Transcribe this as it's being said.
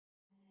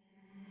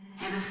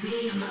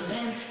Hennessy on my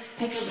lips,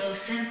 take a little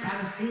sip,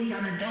 privacy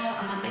on the door,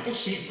 I'ma make this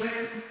shit work.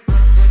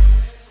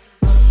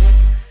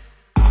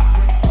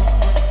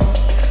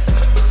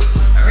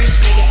 A rich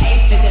nigga,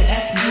 8-figure,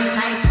 that's me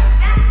type.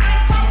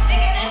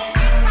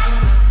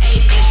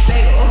 8-inch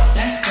bagel,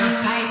 that's the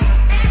pipe.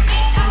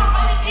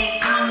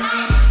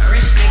 A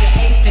rich nigga,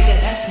 8-figure,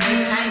 that's me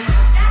type.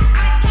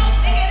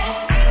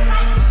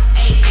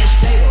 8-inch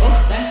bagel,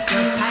 that's the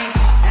pipe.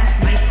 That's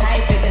my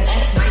type, nigga,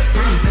 that's my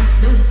type. Let's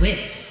do it,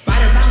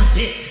 right around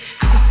it.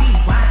 I can see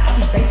why all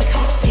these basic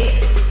hoes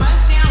pissed.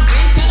 Bust down,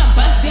 bitch, gotta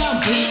bust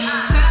down, bitch.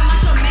 Said I'm not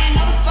your man,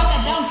 no the fuck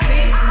I don't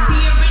fit.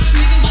 See a rich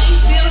nigga, but he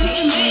still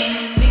hitting lit.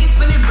 Niggas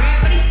spinning bread,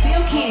 but he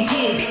still can't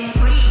hit. Bitch,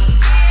 please.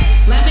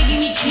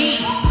 Lamborghini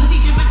keys, pussy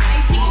dripping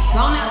ice, he get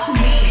flown out to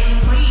me.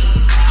 Bitch, please.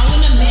 I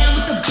want a man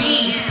with the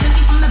beans.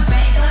 Pussy from the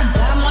bag, got a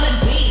bum on a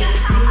D.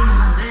 See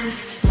my lips,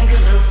 take a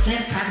little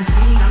sip,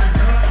 privacy on the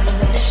door, I'ma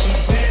make this shit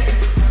work.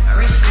 A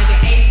rich nigga,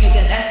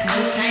 8-figure, that's my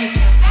type.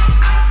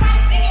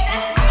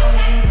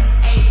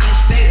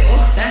 8-inch bagel,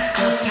 that's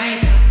the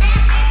pipe.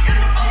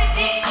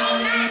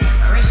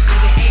 A rich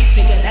nigga,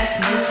 8-figure, that's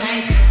my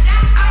type.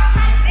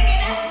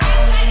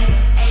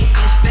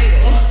 8-inch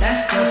bagel,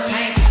 that's the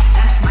pipe.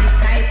 That's my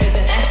type,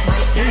 nigga, that's my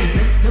type.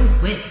 Let's do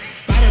it,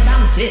 right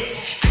around it.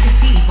 I can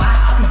see why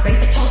all these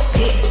basic hoes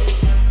pissed.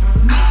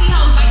 Messy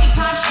hoes like the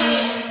top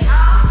shit.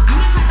 You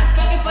the type of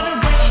sucking for the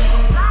bread.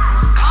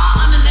 All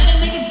on another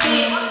nigga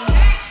dick.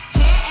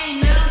 Hair ain't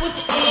none with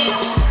the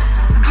edge.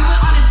 Do it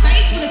on his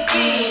face with a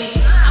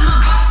fizz. I'm a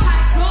boss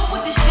tycoon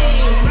with the shit.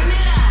 Run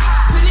it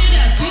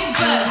up, big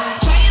buzz.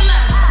 Try your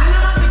luck, none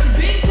of my bitches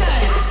big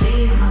cut.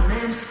 See my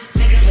lips,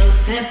 take a little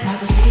sip,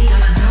 privacy on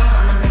the door,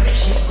 I'ma make this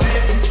shit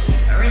work.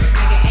 A rich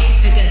nigga,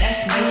 8-figure,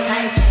 that's my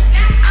type.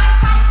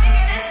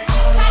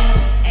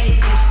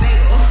 8-inch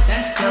bagel,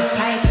 that's the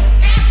pipe.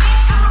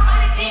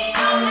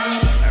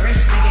 A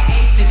rich nigga,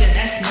 8-figure,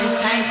 that's my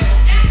type.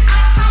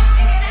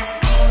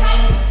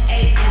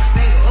 8-inch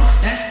bagel,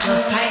 that's the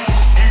pipe.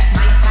 That's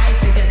my type,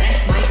 nigga,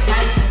 that's my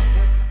type.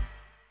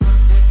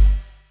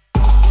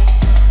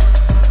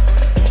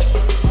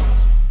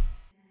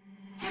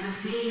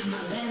 Hennessy on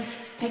my lips,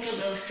 take a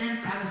little sip,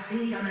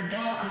 privacy on the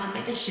door, I'ma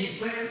make this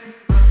shit work.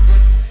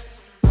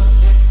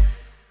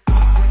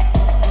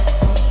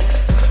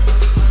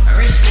 A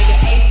rich nigga,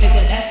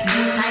 8-figure, that's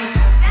me type.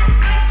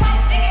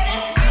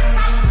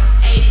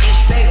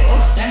 8-inch bagel,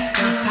 that's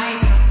the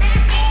pipe.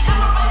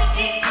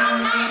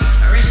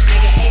 A rich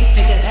nigga,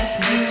 8-figure, that's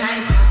me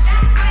type.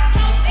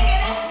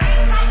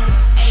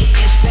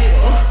 8-inch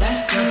bagel,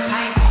 that's the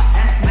pipe.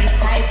 That's my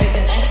type,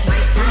 nigga, that's my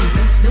type.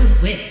 Let's do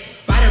it,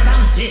 right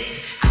around it.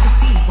 I can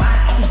see why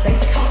all these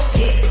basic hoes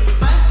pissed.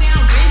 Bust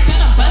down, bitch,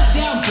 gotta bust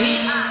down,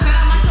 bitch. Said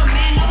I'm not your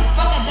man, no the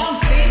fuck I don't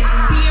fit.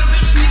 See a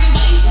rich nigga,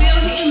 but he still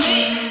hitting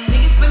lit.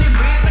 Niggas spinning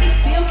bread, but he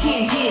still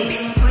can't hit.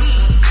 Bitch,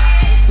 please.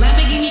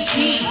 Lamborghini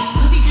keys,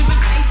 pussy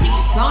dripping ice, he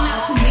get flown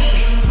out to me.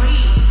 Bitch,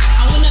 please.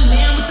 I want a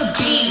man with the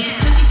beans.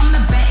 Pussy from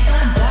the bag,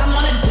 got a bum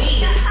on a D.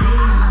 See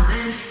my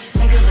lips,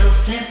 take a little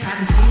sip,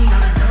 privacy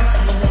on the door,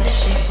 I'ma make this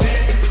shit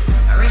work.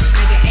 A rich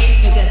nigga,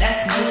 8-figure,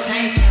 that's my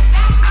type.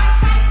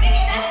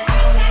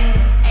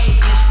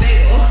 8-inch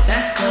bagel,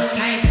 that's the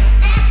pipe.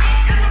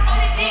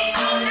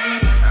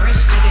 A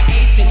rich nigga,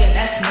 8-figure,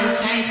 that's my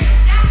type.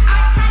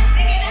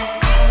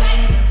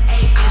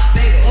 8-inch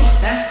bagel,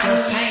 that's the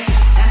pipe.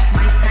 That's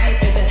my type,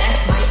 nigga,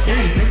 that's my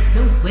type. Let's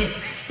do it,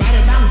 right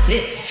around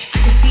it. I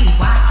can see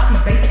why all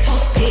these basic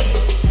hoes pissed.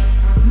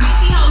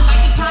 Messy hoes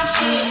like the top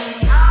shit.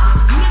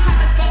 You the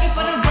type of sucking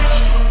for the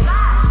bread.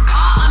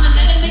 All on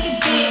another nigga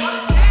dick.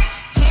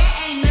 Hair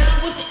ain't none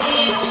with the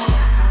edge.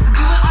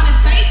 Do it on his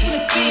face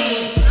with a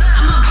fizz.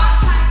 I'm a boss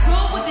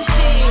tycoon with the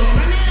shit.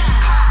 Run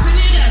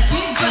it up,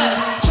 big buzz.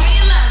 Try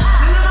your luck,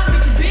 none of my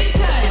bitches big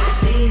cut.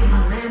 See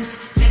my lips,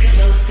 take a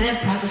little sip,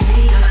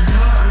 privacy on the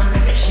door, I'ma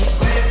make this shit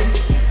work.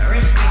 A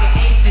rich nigga,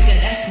 8-figure,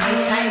 that's my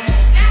type.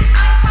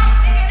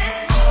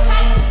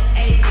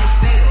 8-inch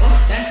bagel,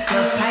 that's the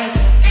pipe.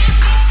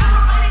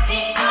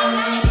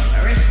 A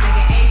rich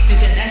nigga,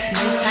 8-figure, that's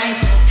my type.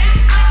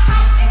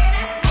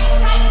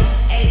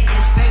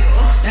 8-inch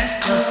bagel, that's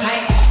the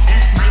pipe.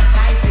 That's my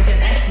type, nigga,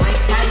 that's my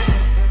type.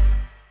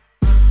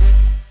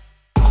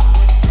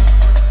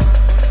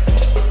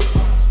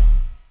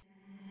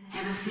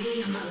 Hennessy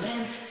on my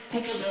lips,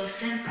 take a little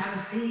sip,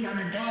 privacy on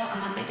the door,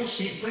 I'ma make this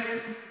shit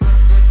work.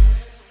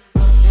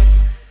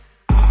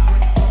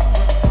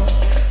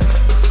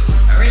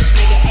 A rich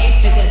nigga,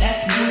 8-figure,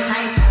 that's me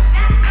type.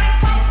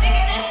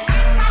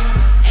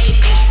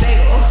 8-inch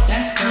bagel,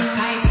 that's the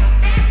pipe.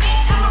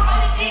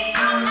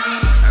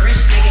 A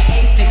rich nigga,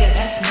 8-figure,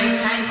 that's my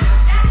type.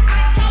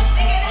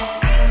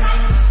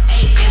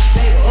 8-inch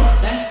bagel,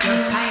 that's the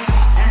pipe.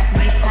 That's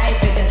my type,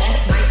 nigga,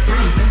 that's my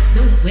type. Let's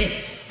do it,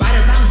 right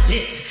around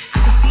it. I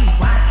can see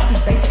why all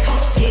these basic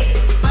hoes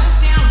pissed. Bust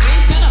down,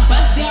 bitch, gotta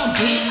bust down,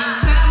 bitch.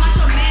 Said I'm not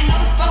your man, no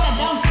the fuck I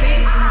don't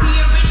fit. See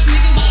a rich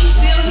nigga, but he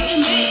still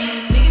hitting lit.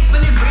 Niggas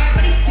spinning bread,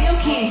 but he still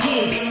can't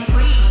hit. Bitch,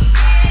 please.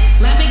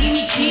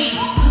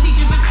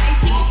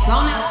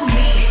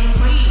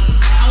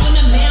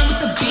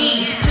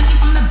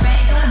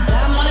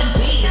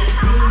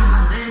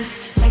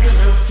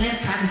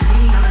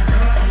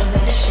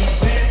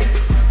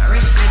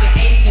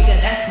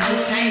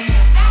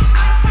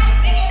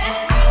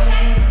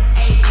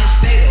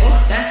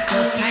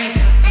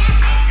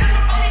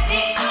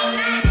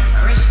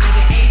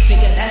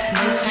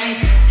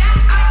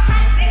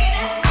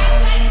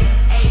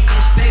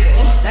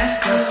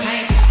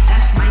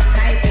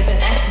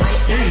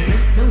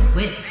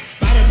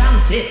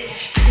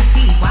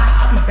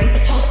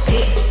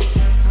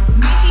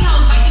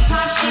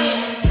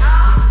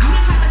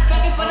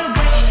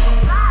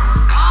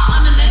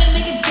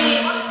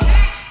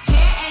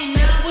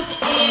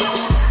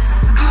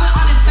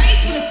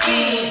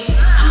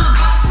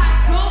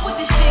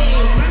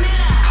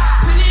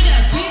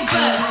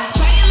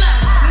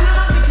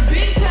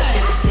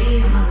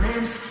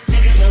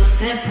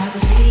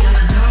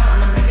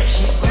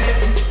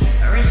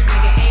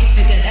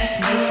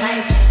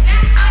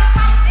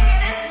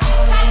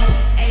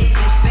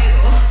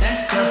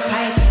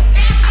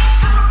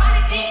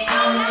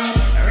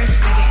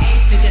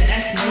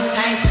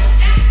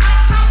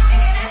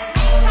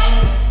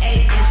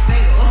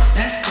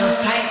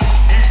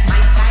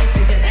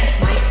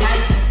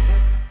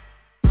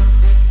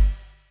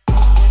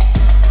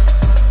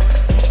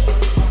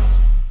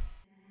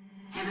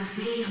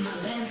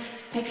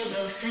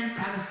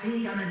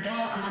 privacy on the door.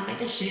 I'ma make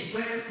this shit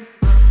work.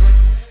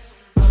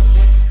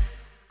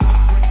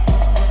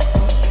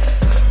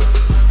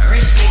 A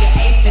rich nigga,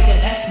 8-figure,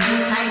 that's my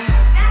type.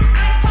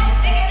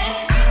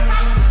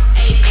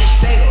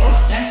 8-inch bagel,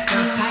 that's the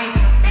pipe.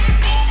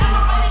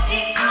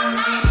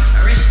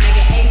 A rich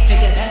nigga,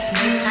 8-figure, that's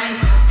my type.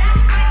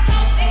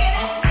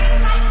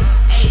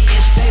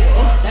 8-inch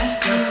bagel, that's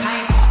the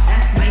pipe.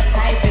 That's my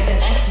type, nigga,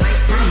 that's my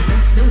type.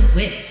 Let's do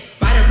it,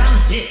 right around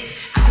dicks.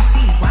 I can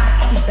see why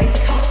all these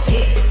basic hoes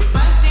pissed.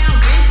 Bust down,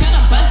 bitch, got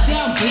a bust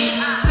down, bitch.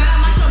 Said I'm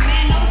not your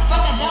man, no the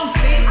fuck I don't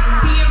fit.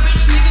 See a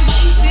rich nigga, but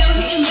he still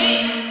hitting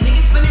it.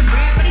 Niggas spinning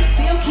bread, but he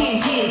still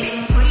can't hit.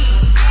 Bitch,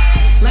 please.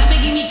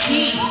 Lamborghini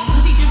keys,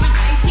 pussy dripping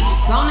ice, he get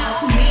flown out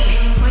to me.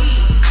 Bitch, please.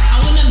 I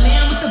want a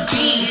man with the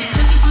beans.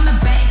 Pussy from the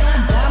bag,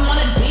 going dumb on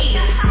a D.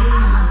 See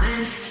my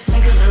lips,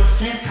 take a little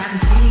sip,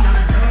 privacy on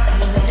the door.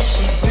 I'ma make this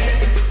shit work.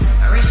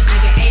 A rich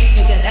nigga,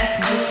 8-figure, that's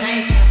my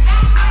type.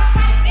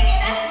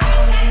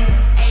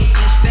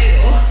 8-inch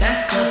bagel,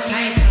 that's the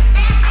pipe.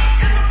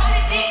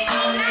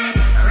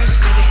 A rich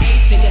nigga,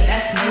 8-figure,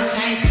 that's my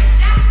type.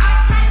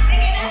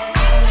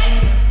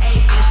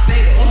 8-inch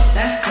bagel,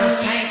 that's the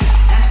pipe.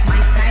 That's my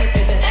type,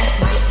 nigga, that's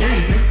my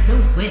type. Let's do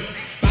it,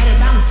 right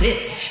around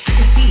dicks. I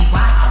can see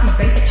why all these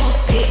basic hoes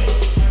pissed.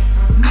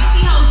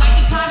 Messy hoes like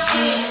the top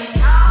shit.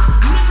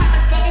 You the type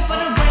that's fucking for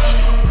the bread.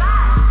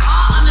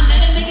 All on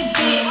another nigga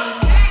dick.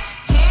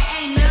 Hair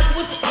ain't none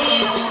with the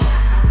edge.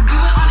 Do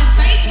it on his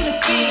face with a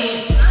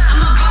fizz.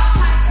 I'm a boss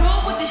type cool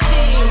with the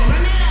shit.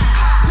 Run it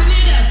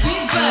up,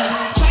 big butt.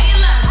 Try your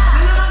luck,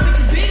 none of my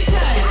bitches big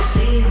cut.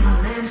 See my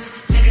lips,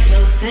 take a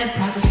little sip,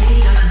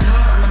 privacy on the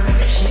door. I'ma make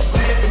this shit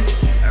work.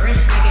 A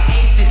rich nigga,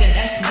 8-figure,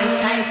 that's my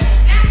type.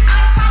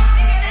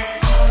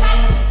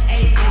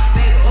 8-inch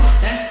bagel,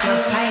 that's the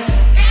pipe.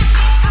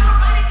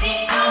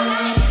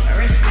 A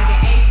rich nigga,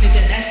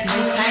 8-figure, that's my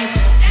type.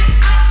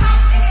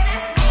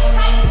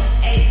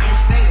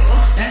 8-inch bagel,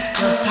 that's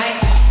the pipe.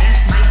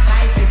 That's my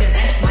type, nigga,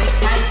 that's my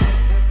type.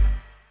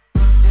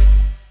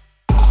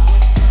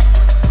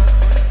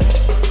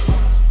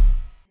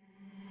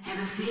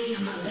 Hennessy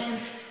on my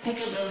lips, take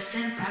a little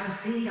sip,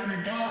 privacy on the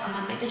door. I'ma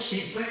make this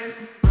shit work.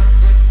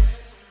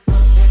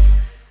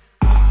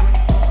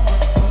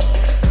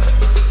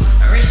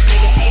 A rich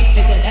nigga,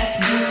 8-figure, that's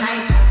my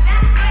type.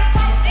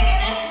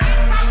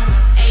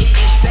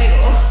 8-inch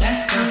bagel,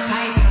 that's the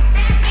pipe.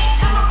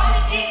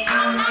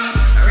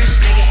 A rich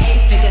nigga,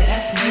 8-figure,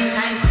 that's my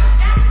type.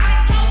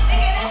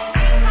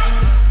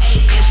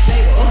 8-inch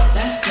bagel,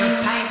 that's the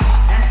pipe.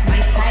 That's my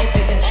type,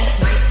 nigga, that's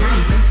my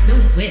type. Let's do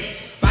it,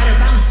 right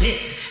around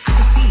dicks. I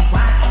can see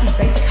why all these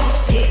basic hoes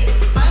pissed.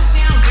 Bust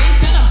down, bitch,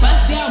 got a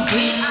bust down,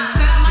 bitch.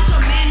 Said I'm not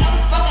your man, no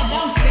the fuck I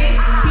don't fit.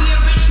 See a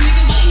rich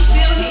nigga, but he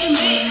still hitting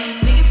it.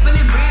 Niggas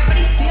spinning bread, but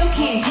he still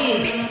can't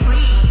hit. Bitch,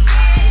 please.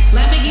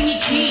 Lamborghini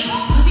keys,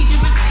 pussy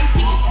dripping ice,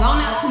 he get flown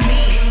out to me.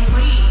 Bitch,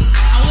 please.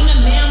 I want a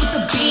man with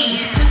the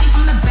beans. Pussy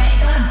from the bag,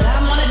 going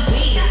dumb on a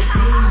D.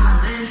 See my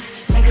lips,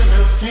 take a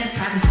little sip,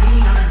 privacy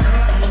on the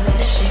door. I'ma make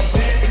this shit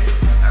work.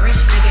 A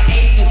rich nigga,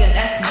 8-figure,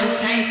 that's my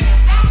type.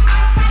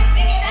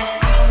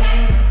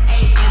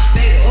 8-inch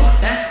bagel,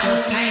 that's the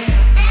pipe.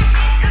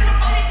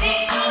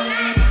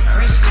 A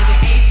rich nigga,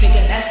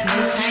 8-figure, that's my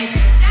type.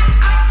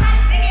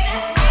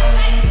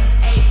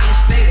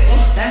 8-inch bagel,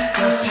 that's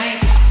the pipe.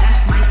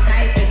 That's my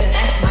type, nigga,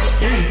 that's my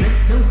type. Let's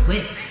do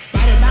it,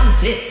 right around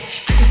dicks.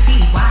 I can see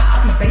why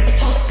all these basic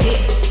hoes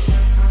pissed.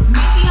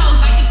 Messy hoes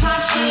like the top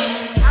shit.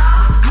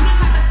 You the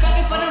type that's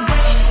fucking for the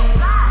bread.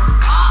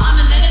 All on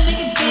another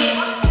nigga dick.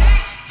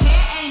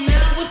 Hair ain't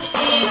none with the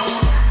edge.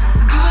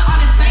 Do it on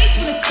his face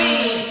with a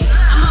fizz.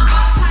 I'm a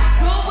boss type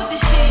cool with the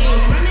shit.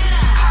 Run it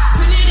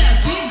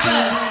up, big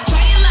butt.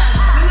 Try your luck,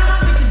 none of my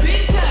bitches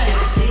big cut.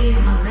 See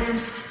my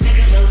lips, take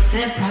a little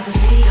sip,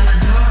 privacy on the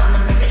door. I'ma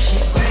make this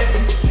shit work.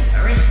 A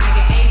rich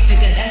nigga,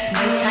 8-figure, that's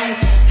my type.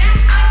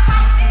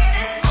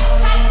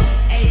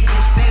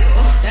 8-inch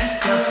bagel, that's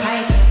the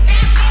pipe.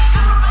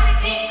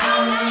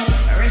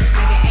 A rich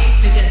nigga,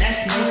 8-figure,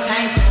 that's my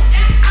type.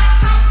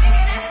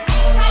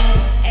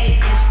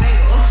 8-inch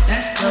bagel,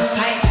 that's the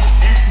pipe.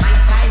 That's my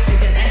type,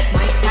 nigga, that's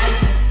my type.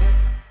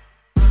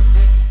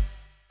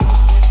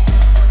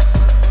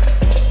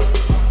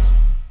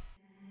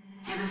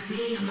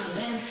 Hennessy on my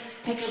lips,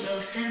 take a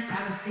little sip,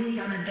 privacy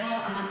on the door.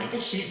 I'ma make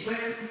this shit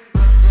work.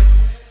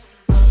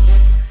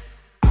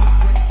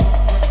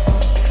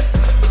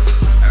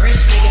 A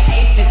rich nigga,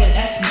 8-figure,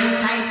 that's my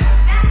type.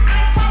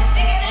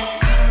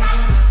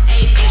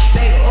 8-inch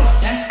bagel,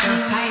 that's the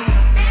pipe.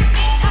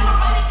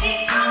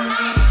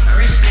 A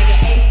rich nigga,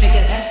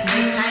 8-figure, that's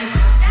my type.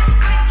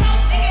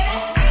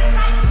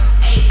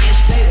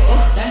 8-inch bagel,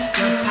 that's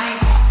the pipe.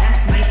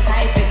 That's my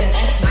type, nigga,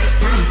 that's my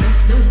type. Let's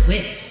do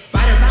it,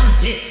 right around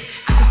dicks.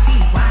 I can see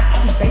why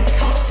all these basic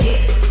hoes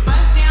pissed.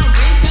 Bust down,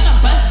 bitch, got a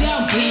bust down,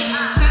 bitch.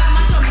 Said I'm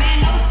not your man,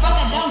 no the fuck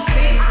I don't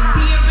fit.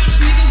 See a rich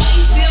nigga, but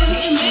he still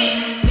hitting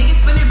it. Niggas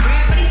spinning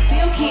bread, but he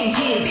still can't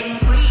hit. Bitch,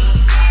 please.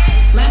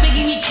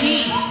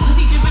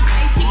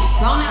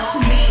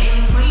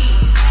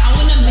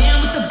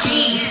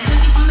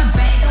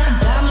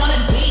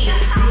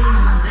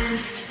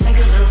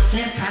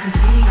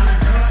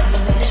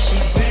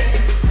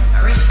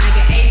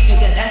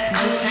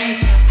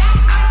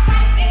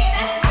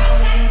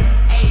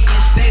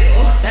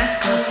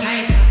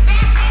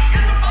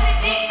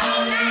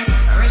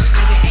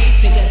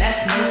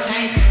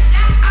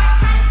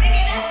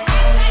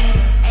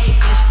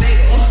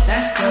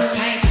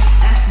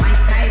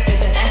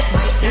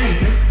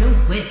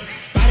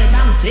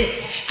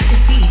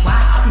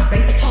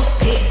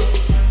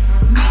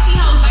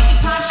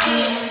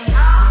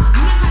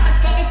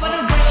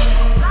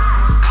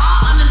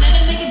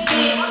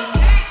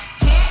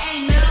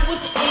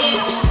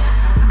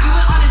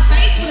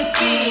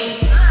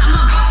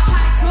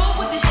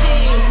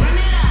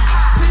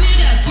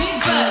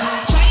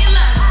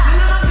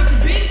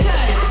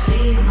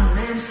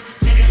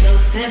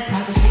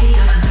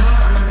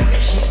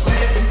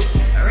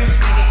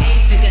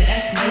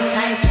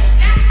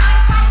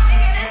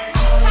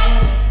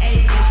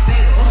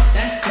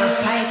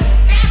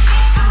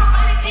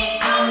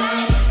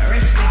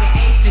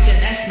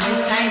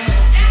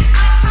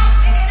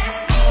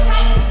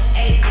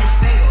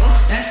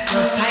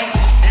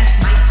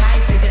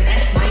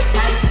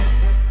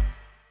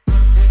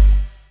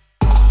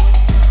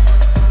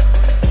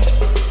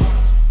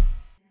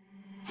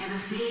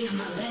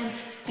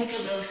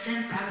 little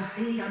sin,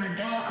 privacy on the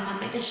door, I'ma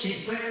make this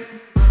shit work.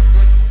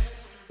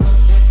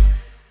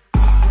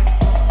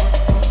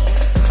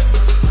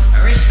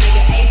 A rich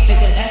nigga,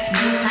 8-figure, that's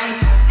my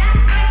type.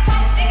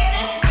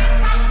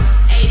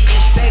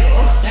 8-inch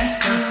bagel, that's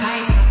the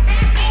pipe.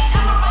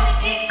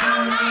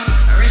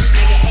 A rich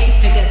nigga,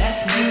 8-figure, that's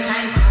my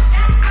type.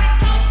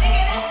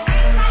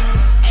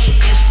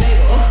 8-inch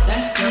bagel,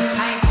 that's the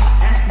pipe.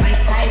 That's my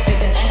type,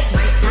 nigga, that's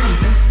my type.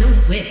 This new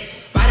whip,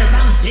 right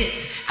around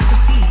it. I can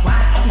see why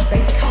all these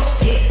basic hoes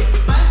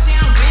pissed. Bust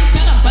down, bitch,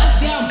 got a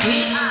bust down,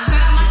 bitch.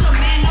 Said I'm not your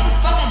man, no the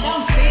fuck I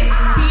don't fit.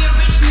 See a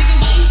rich nigga,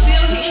 why you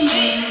still hitting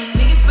it?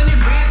 Niggas spinning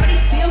bread, but he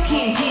still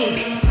can't hit.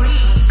 Bitch,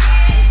 please.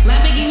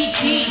 Lamborghini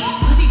keys,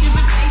 pussy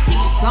dripping ice, he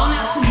get flown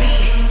out to me.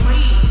 Bitch,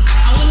 please.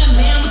 I want a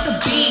man with the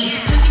beans.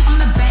 Pussy from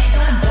the back,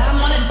 gonna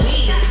dumb on a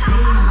D.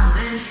 See my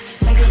lips,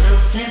 take a little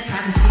sip,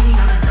 privacy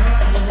on the door,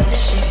 I'ma make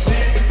this shit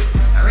work.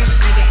 A rich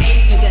nigga,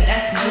 8-figure,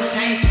 that's my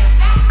type.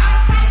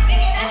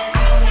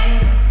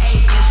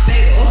 8-inch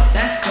bagel,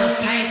 that's the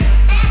pipe.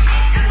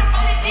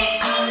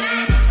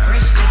 A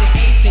rich nigga,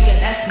 8-figure,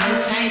 that's my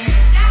type.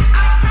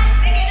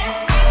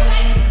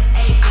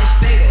 8-inch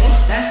bagel,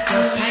 that's the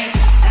pipe.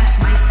 That's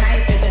my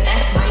type, nigga,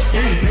 that's my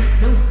type. This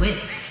new whip,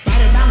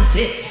 right around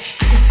it.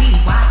 I can see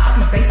why all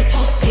these basic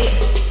hoes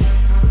pissed.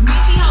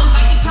 Messy hoes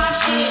like the top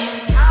shit.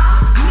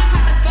 You the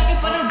type of suckin'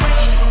 for the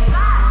bread.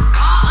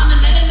 All on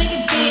another nigga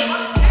dick.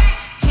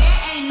 Hair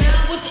ain't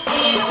none with the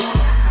edge.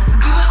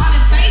 Do it on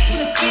his face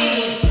with a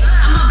fizz.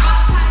 I'm a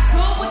boss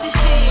tycoon with the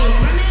shit.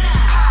 Run it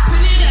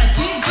up,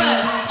 big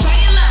buzz. Try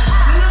your luck,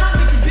 none of my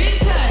bitches big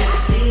cut.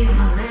 See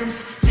my lips,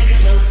 take a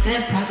little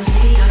sip,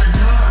 privacy on the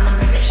door, I'ma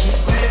make this shit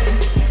work.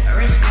 A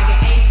rich nigga,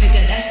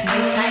 8-figure, that's my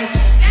type.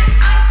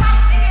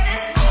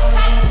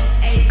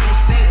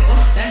 8-inch bagel,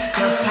 that's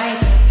the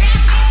pipe.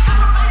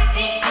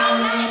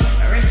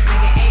 A rich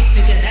nigga,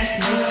 8-figure, that's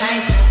my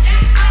type.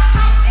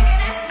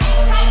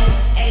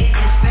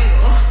 8-inch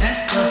bagel, that's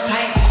the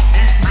pipe.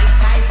 That's my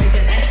type,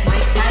 nigga, that's my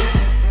type.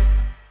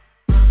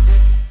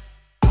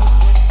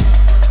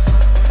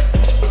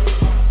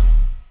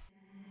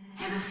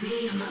 Have a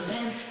seat on my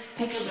lips,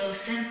 take a little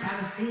sip,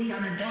 privacy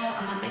on the door,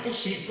 I'ma make this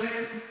shit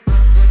work.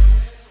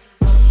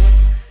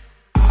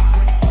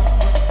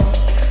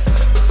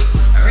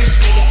 A rich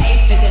nigga,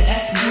 8-figure,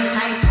 that's my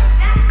type.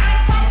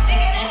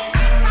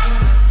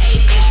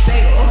 8-inch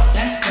bagel,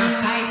 that's the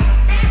pipe.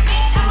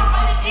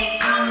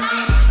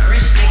 A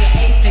rich nigga,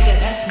 8-figure,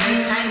 that's my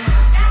type.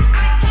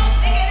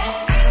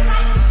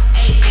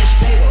 8-inch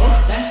bagel,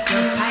 that's the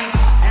pipe.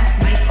 That's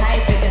my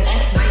type, nigga,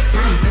 that's my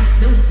type. This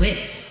new whip,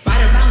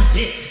 right around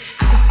it.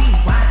 I can see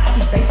why all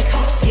these basic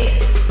hoes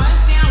pissed.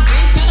 Bust down,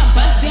 bitch, got a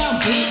bust down,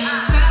 bitch.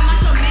 Said I'm not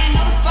your man,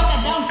 no the fuck I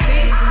don't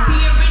fit.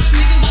 See a rich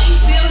nigga, why you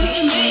still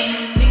hitting it?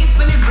 Niggas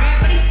spinning bread,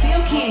 but he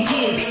still can't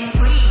hit. Bitch,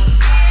 please.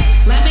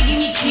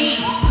 Lamborghini keys,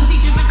 pussy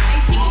dripping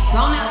ice, he get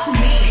flown out to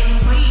me. Bitch,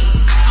 please.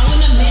 I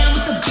want a man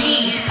with the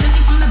beans.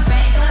 Pussy from the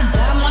back, gonna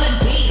dumb on a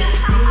D.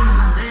 See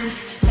my lips,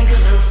 take a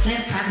little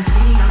sip,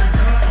 privacy on the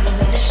door, I'ma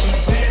make this shit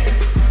work.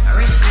 A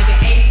rich nigga,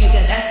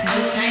 8-figure, that's my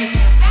type.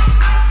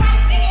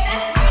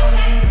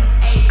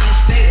 8-inch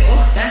bagel,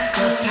 that's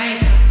the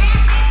pipe.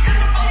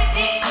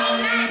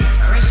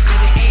 A rich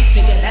nigga,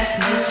 8-figure, that's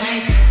my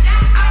type.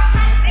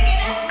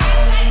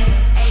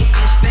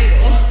 8-inch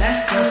bagel, that's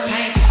the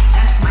pipe.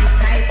 That's my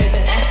type,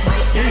 nigga, that's my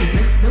type.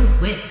 This new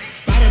whip,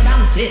 right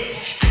around it.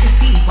 I can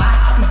see why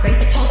all these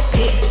basic hoes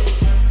pissed.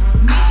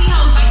 Messy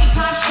hoes like the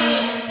top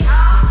shit.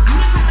 You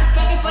the type of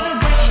suckin' for the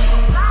bread.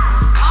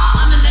 All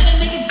on another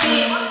nigga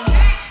dick.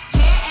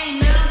 Hair ain't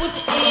none with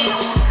the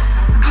edge.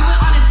 Do it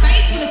on his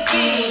face with a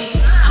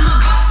fizz. I'm a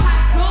boss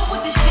tycoon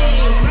with the shit.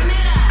 Run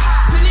it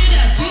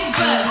up, big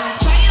buzz.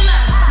 Try your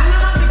luck, none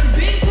of my bitches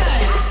big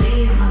cut.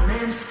 See my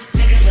lips,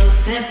 take a little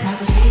sip,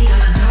 privacy on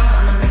the door,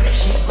 I'ma make this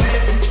shit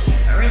work.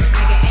 A rich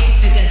nigga,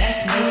 8-figure,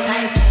 that's my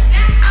type.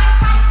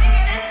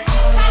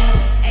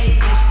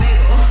 8-inch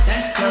bagel,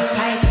 that's the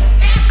pipe.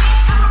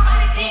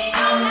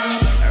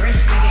 A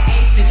rich nigga,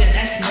 8-figure,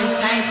 that's my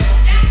type.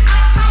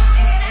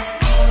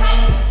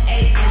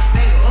 8-inch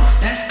bagel,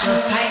 that's the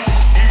pipe.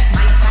 That's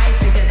my type,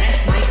 nigga,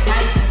 that's my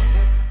type.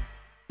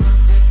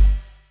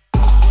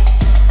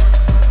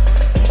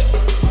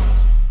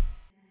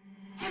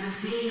 Have a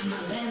seat on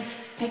my lips,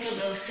 take a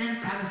little sip,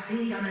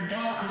 privacy on the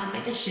door, I'ma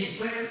make this shit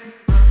work.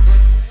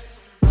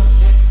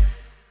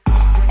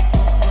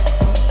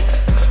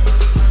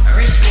 A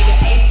rich nigga,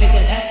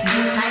 8-figure, that's my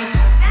type.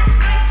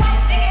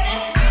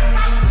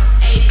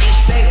 8-inch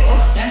bagel,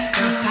 that's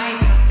the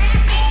pipe.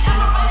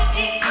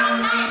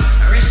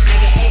 A rich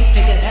nigga,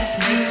 8-figure, that's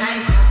my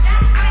type.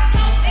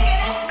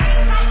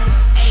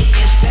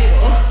 8-inch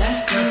bagel, that's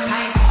the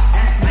pipe.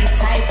 That's my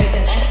type,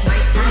 nigga, that's my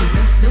type.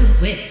 This new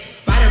whip,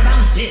 right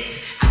around it.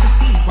 I can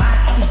see why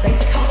all these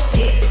basic hoes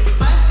pissed.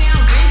 Bust down,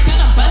 bitch, got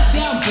a bust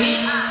down,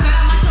 bitch. Said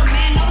I'm not your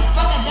man, no the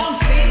fuck I don't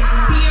fit.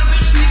 See a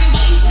rich nigga,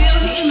 why you still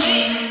hitting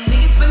it?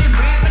 Niggas spinning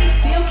bread, but he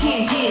still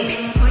can't hit.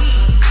 Bitch, please.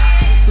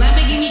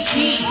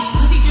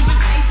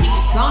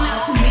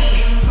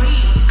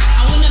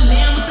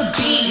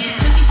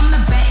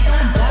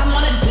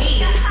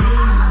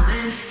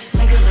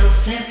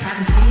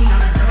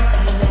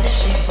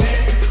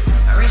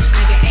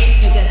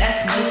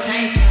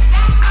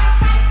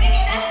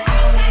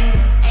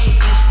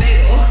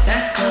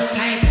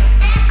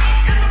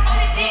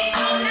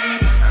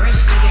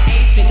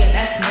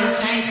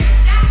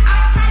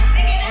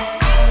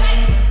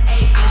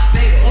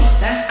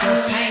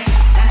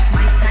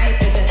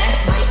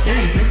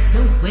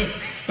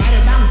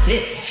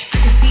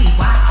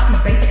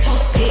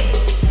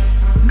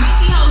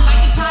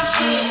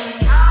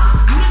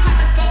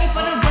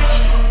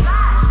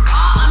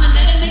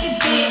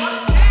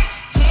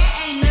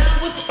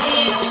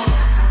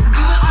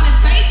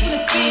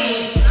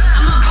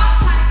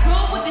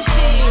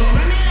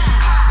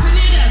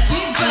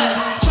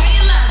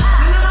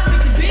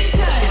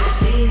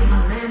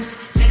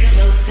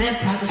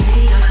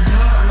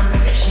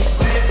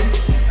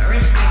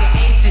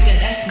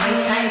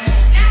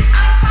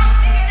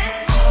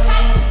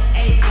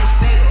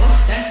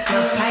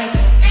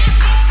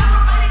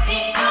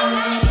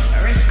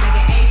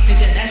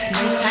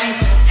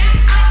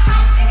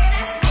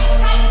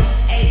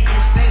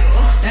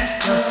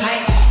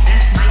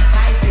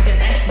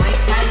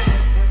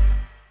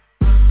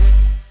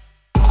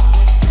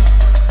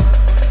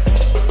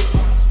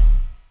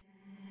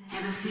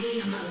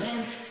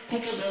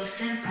 Take a little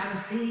sip,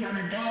 privacy on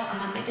the door,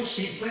 I'ma make this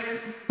shit work.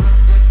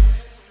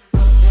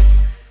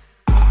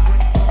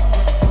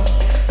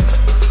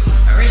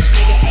 A rich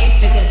nigga,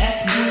 8-figure,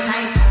 that's my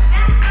type.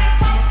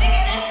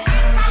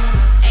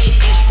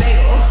 8-inch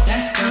bagel,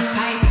 that's the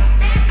pipe.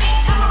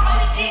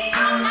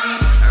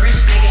 A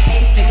rich nigga,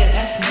 8-figure,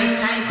 that's my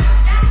type.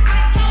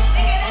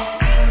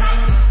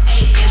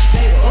 8-inch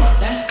bagel,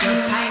 that's the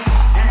pipe.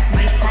 That's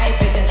my type,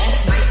 nigga,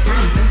 that's my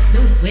type. Let's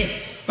do it,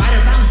 right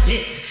around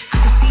dicks. I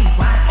can see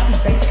why all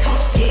these basic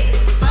hoes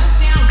pissed. Bust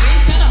down,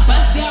 bitch, gotta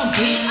bust down,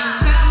 bitch.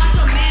 Said I'm not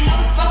your man, no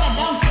the fuck I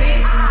don't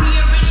fit. See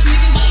a rich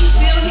nigga, but he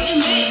still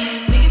hitting lit.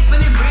 Niggas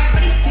spinning bread,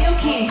 but he still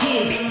can't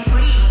hit. Bitch,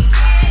 please.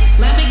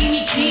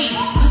 Lamborghini keys,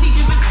 pussy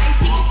dripping ice,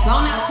 he get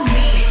thrown out to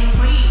me. Bitch,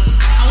 please.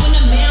 I want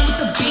a man with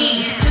the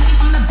beats. Pussy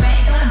from the bag,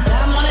 got a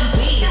dumb on a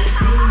beat.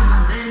 See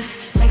my lips,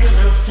 take a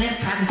little sip,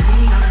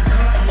 privacy on the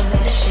door, I'ma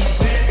make this shit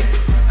work.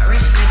 A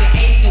rich nigga,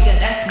 8-figure,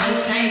 that's my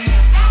type.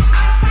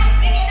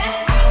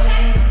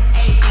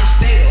 8-inch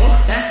bagel,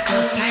 that's the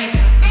pipe.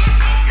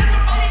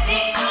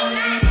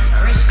 A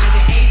rich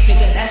nigga,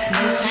 8-figure, that's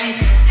my type.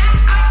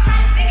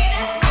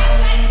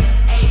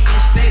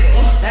 8-inch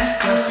bagel, that's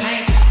the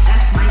pipe.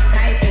 That's my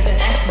type, nigga,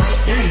 that's my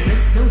type.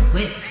 Let's do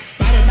it,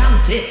 right around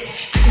dicks.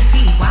 I can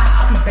see why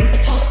all these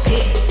basic hoes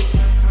pissed.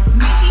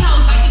 Messy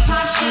hoes like the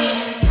pop shit.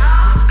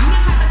 You the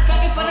type of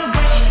sucker for the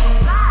bread.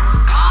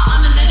 All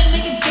on another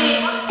nigga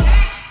dick.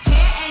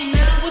 Hair ain't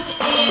none with the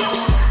edge.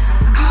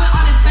 Do it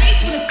on his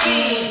face with a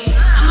fizz.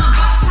 I'm a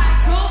boss type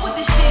cool with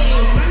the shit.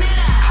 Run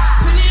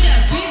it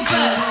up, big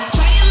buzz.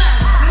 Try your luck,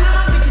 none of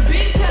my bitches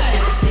big cut.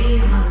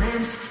 See my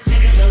lips,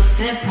 take a little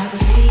sip,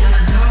 privacy on the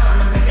door,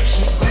 I'ma make this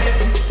shit work.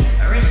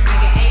 A rich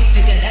nigga,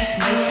 8-figure, that's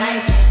my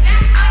type.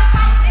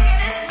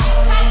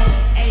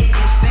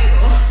 8-inch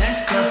bagel, that's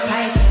the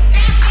pipe.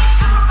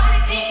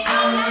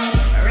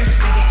 A rich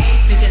nigga,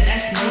 8-figure,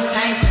 that's my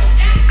type.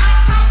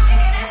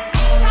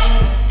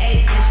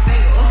 8-inch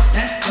bagel,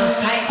 that's the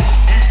pipe.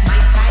 That's my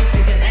type,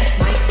 nigga, that's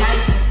my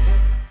type.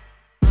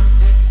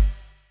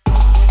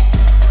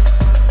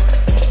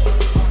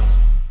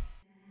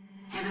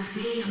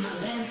 Privacy on my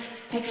lips,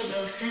 take a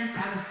little sip,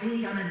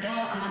 privacy on the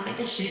door, I'ma make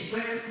this shit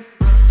work.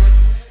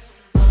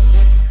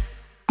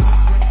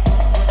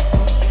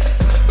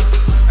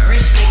 A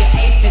rich nigga,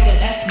 8-figure,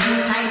 that's my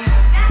type.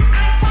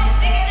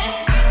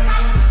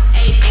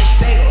 8-inch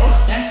bagel,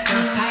 that's the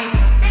pipe.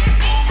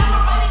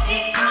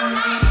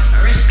 A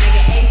rich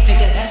nigga,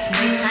 8-figure, that's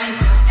my type.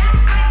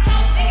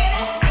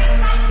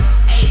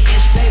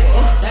 8-inch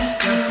bagel, that's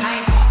the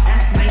pipe.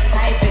 That's my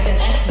type, nigga,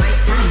 that's my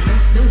type.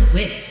 Let's do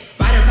it,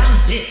 right around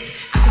dicks.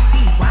 I can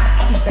see why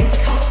all these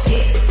basic hoes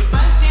pissed.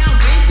 Bust down,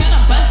 bitch, gotta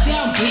bust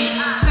down, bitch.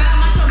 Said I'm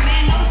not your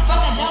man, no the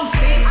fuck I don't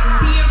fit.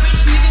 See a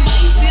rich nigga, but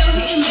he still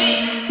hitting lit.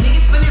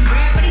 Niggas spinning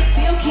bread, but he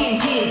still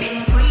can't hit. Bitch,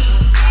 please.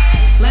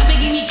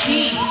 Lamborghini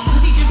keys,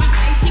 pussy dripping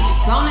ice, he get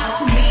thrown out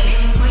to me.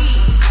 Bitch, please.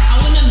 I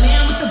want a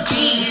man with the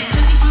beats.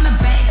 Pussy from the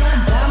bag, got a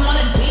dumb on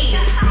a beat.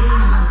 See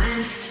my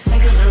lips,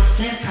 take a little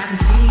sip,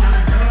 privacy on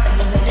the door,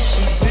 I'ma make this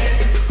shit work.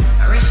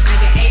 A rich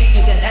nigga,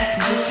 8-figure, that's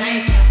my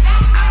type.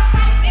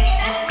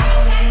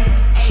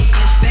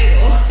 8-inch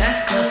bagel,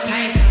 that's the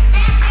pipe.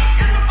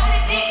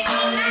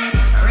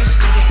 A rich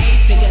nigga,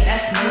 8-figure,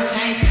 that's my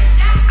type.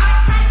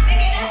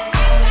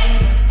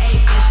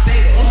 8-inch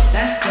bagel,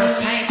 that's the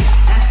pipe.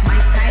 That's my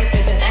type,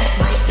 nigga, that's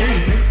my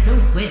type. Let's do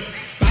it,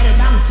 right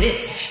around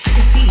dicks. I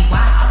can see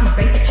why all these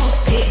basic hoes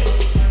pissed.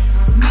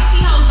 Messy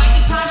hoes like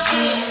the pop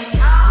shit.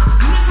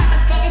 You the type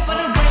of sucker for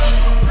the bread.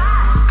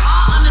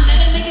 All on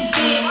another nigga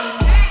dick.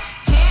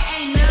 Hair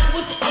ain't none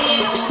with the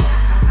edge.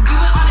 Do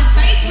it on his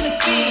face with a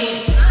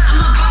fizz. I'm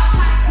a boss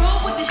type cool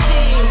with the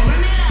shit.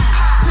 Run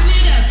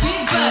it up,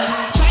 big buzz.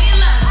 Try your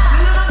luck,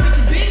 none of my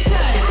bitches big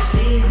cut.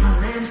 See my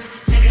lips,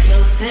 take a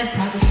little sip,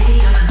 privacy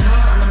on the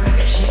door, I'ma make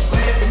this shit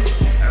work.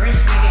 A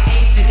rich nigga,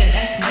 8-figure,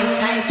 that's my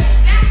type.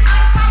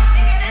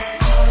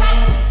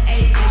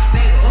 8-inch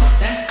bagel,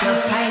 that's the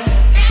pipe.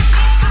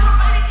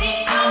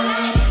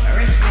 A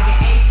rich nigga,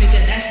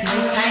 8-figure, that's my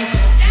type.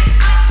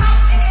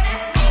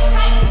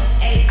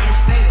 8-inch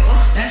bagel,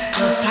 that's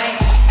the pipe.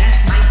 That's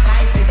my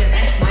type, nigga,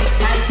 that's my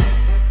type.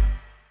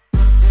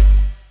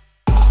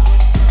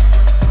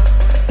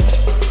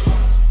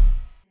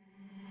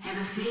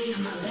 Privacy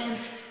on my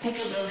lips, take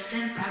a little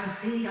sip,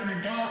 privacy on the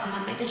door, I'ma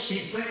make this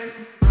shit work.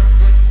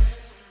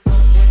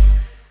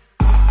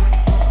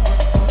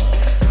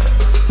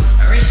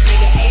 A rich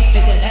nigga,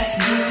 8-figure, that's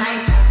my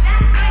type.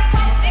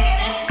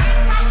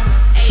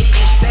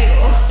 8-inch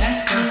bagel, that's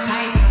the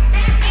pipe.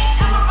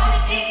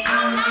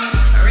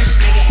 A rich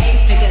nigga,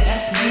 8-figure,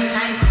 that's my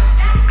type.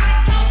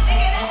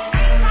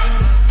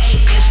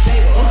 8-inch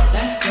bagel,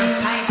 that's the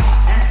pipe.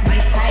 That's my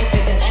type,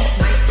 nigga, that's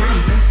my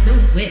type. Let's do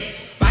it,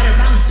 right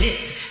around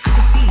dicks. I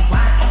can see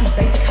why all these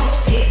basic hoes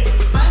pissed.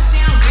 Bust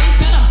down, bitch,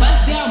 gotta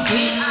bust down,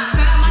 bitch.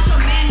 Said I'm not your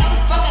man, no the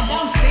fuck I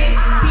don't fit.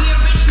 See a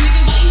rich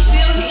nigga, but he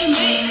still hitting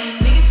lit.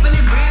 Niggas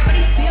spinning bread, but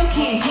he still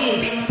can't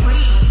hit. Bitch,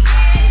 please.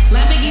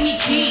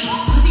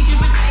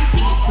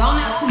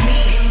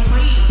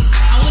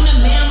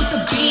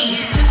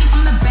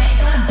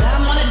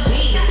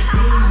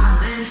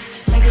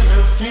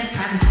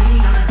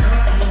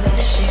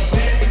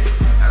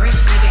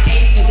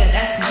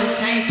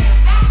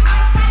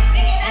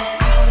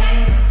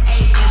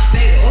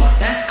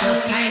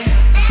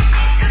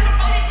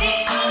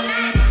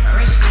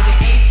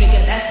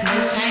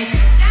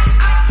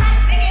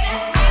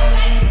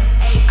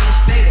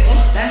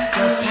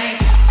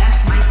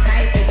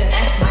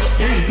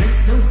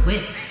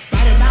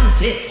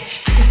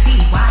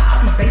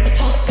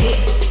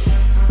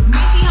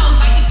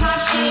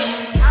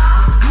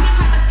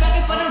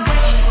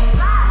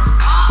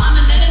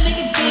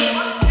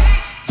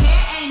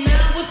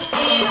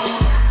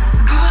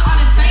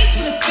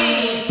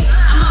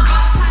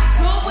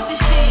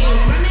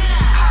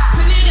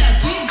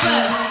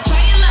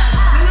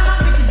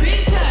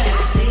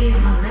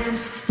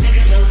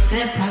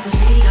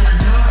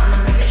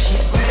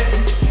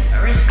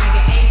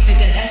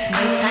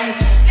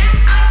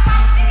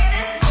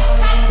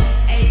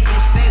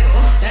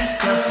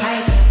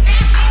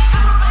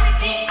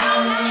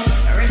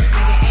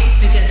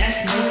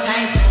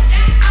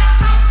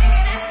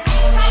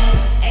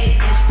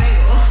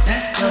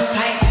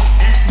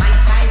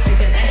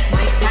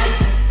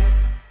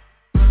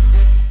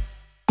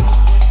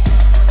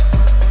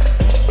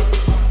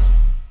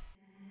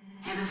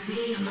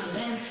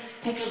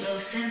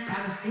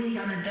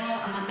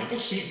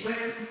 this shit work.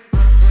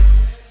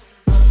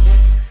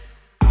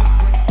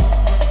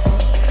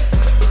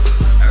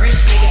 A rich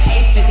nigga,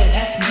 8-figure,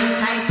 that's my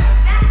type.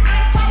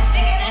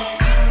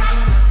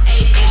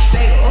 8-inch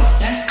bagel,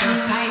 that's the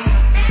pipe.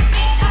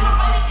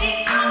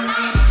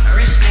 A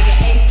rich nigga,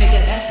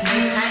 8-figure, that's my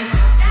type.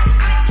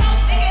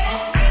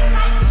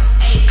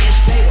 8-inch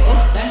bagel,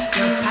 that's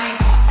the pipe.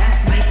 That's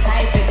my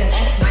type, nigga,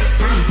 that's my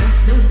type. Let's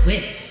do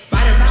it,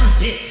 right around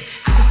dicks.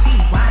 I can see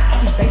why all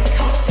these basic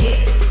hoes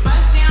pissed.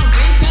 Bust down,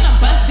 bitch, gotta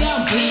bust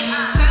down, bitch.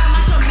 Said I'm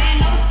not your man,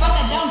 no the fuck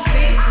I don't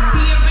fit.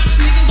 See a rich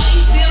nigga, why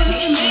you still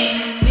hitting it?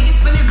 Niggas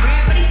spinning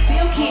bread, but he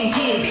still can't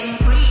hit. Bitch,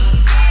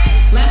 please.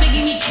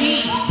 Lamborghini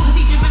keys,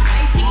 pussy dripping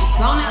ice, he get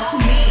flown out to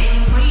me. Bitch,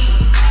 please.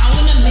 I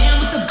want a man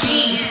with the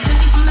beat.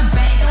 Pussy from the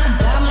back, going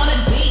dumb on a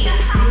D.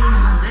 See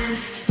my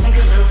lips, take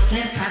a little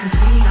sip,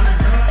 privacy on the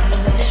door, I'ma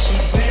let this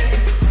shit rip.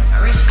 A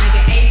rich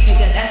nigga,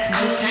 8-figure, that's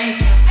my type.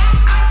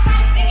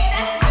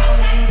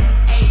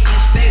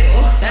 8-inch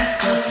bagel, that's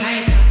the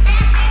pipe.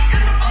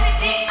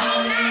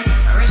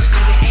 A rich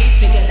nigga,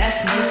 8-figure, that's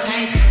my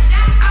type.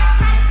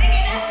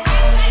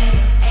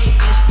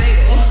 8-inch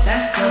bagel,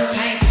 that's the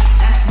pipe.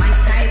 That's my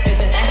type,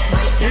 nigga, that's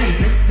my type.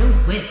 Let's do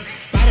it,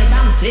 right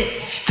around dicks.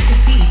 I can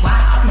see why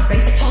all these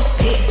basic hoes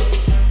pissed.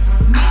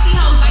 Messy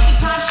hoes like the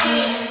top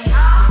shit.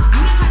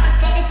 You the type that's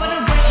fucking for the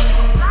rent.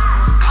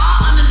 All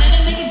on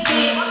another nigga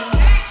dick.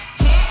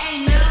 Hair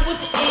ain't none with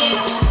the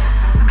edge.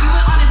 Do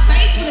it on his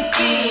face with a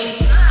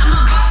fizz. I'm a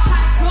boss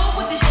type cool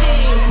with the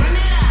shit. Run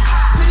it up,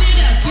 print it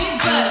up, big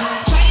buzz.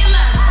 Try your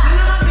luck, none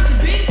of my bitches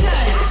big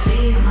cut.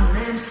 See my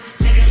lips,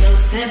 take a little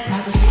sip,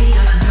 privacy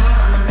on the door,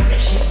 I'ma make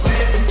this shit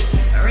work.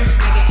 A rich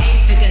nigga,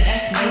 8-figure,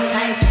 that's my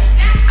type.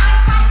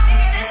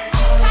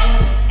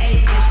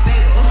 8-inch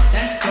bagel,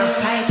 that's the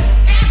pipe.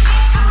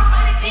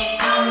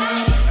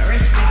 A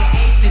rich nigga,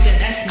 8-figure,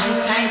 that's my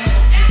type.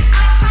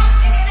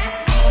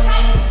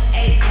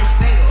 8-inch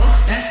bagel,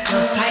 that's the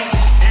pipe.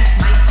 That's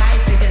my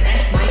type, nigga,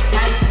 that's my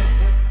type.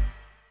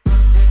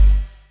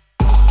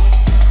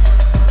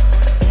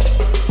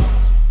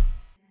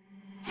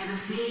 Have a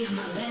seat on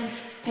my lips,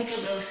 take a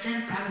little sip,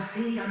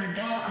 privacy on the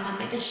door, I'ma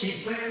make this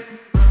shit work.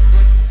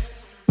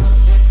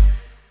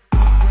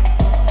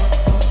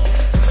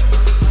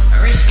 A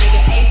rich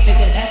nigga,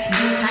 8-figure, that's my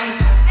type.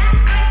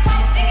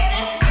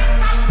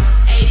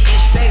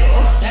 8-inch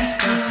bagel, that's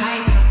the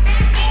pipe.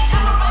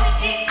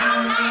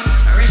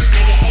 A rich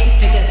nigga,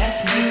 8-figure, that's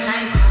my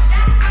type.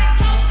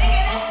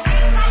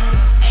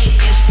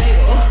 8-inch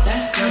bagel,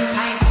 that's the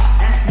pipe.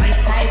 That's my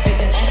type,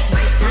 nigga, that's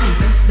my type.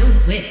 Let's do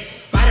it,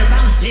 right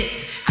around dicks.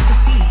 I can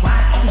see why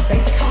all these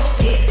basic hoes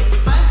pissed.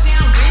 Bust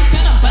down, bitch,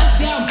 gotta bust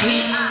down,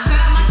 bitch. Said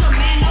I'm not your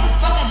man, no the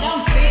fuck I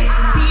don't fit.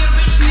 See a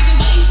rich nigga,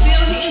 why you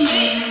still hitting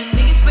it?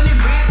 Niggas spinning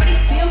bread, but he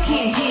still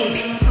can't hit.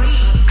 Bitch,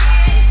 please.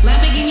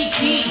 Lamborghini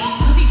keys,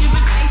 pussy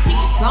dripping ice, he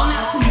get flown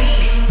out to me.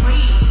 Bitch,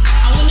 please.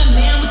 I want a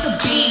man with the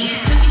beat.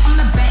 Pussy from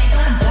the back,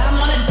 going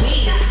dumb on a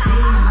D.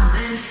 See my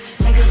lips,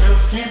 take a little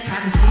sip,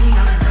 privacy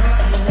on the door,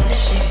 I'ma let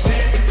this shit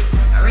rip.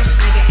 A rich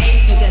nigga,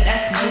 8-figure,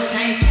 that's my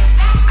type.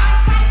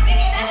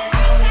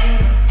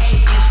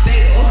 8-inch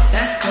bagel,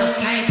 that's the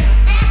pipe.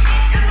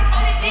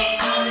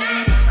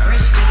 A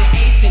rich nigga,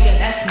 8-figure,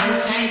 that's my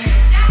type.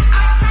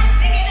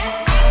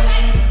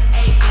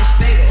 8-inch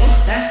bagel,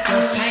 that's the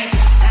pipe.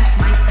 That's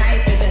my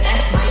type, nigga,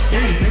 that's my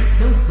type. Let's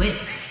do it,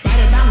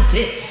 right around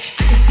dicks.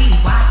 I can see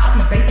why all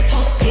these basic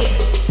hoes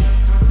pissed.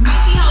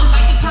 Messy hoes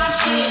like the top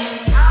shit.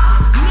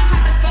 You the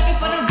type that's fucking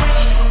for the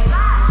rent.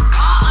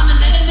 All on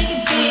another nigga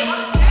dick.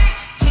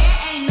 Hair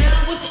ain't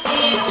none with the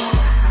edge.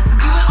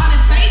 Do it on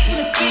his face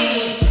with a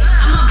fizz.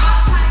 I'm a boss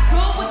type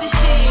cool with the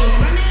shit.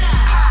 Run it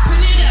up,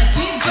 print it up,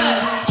 big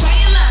buzz. Try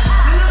your luck,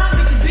 none of my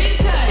bitches big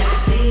cut.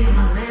 See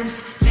my lips,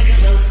 take a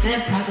little sip,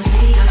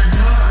 privacy on the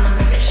door, I'ma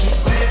make this shit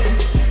work.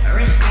 A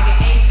rich nigga,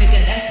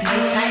 8-figure, that's my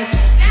type.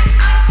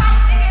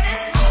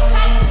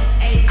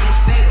 8-inch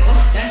bagel,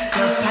 that's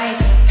the pipe.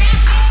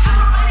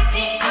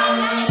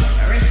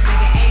 A rich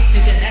nigga,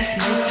 8-figure, that's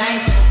my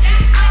type.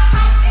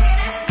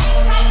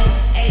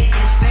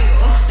 8-inch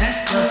bagel, that's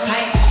the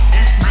pipe.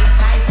 That's my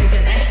type, nigga,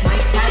 that's my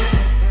type.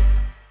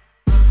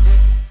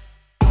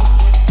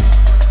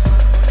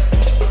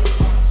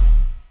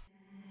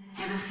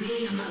 Have a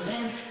seat on my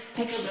lips,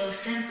 take a little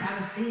sip,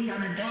 privacy on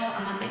the door,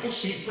 I'ma make this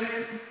shit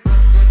work.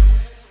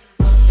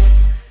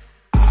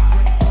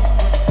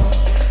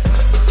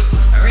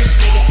 A rich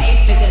nigga,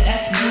 8-figure,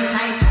 that's my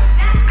type.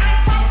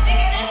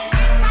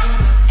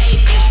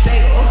 8-inch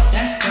bagel,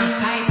 that's the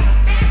pipe.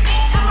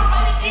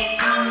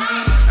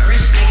 A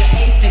rich nigga,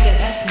 8-figure,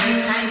 that's my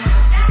type.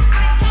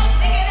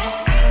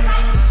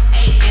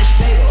 8-inch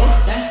bagel,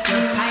 that's the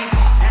pipe.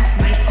 That's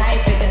my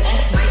type, nigga,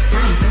 that's my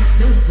type. Let's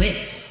do it,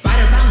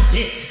 right around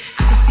dicks.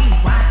 I can see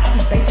why all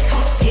these basic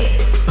hoes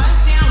pissed. Bust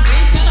down,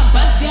 bitch, gotta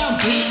bust down,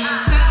 bitch.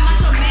 Said I'm not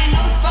your man, no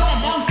the fuck I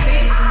don't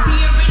fit. See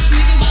a rich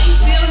nigga, why you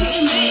still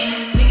hitting it?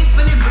 Niggas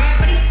spinning bread,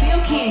 but he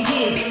still can't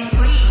hit. Bitch,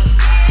 please.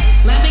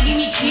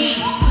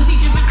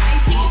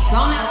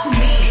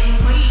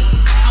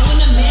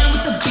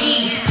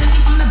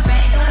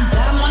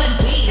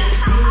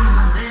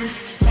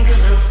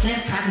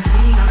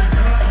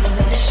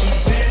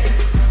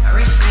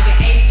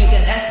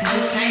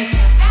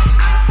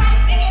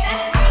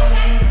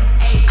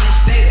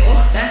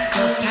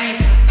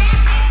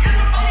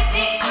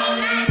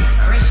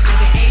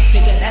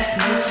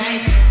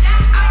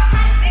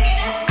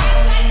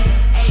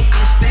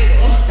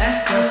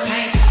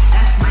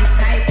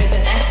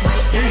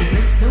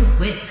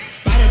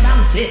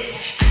 dicks.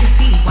 I can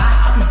see why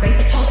all these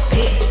basic hoes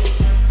pissed.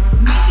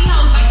 Messy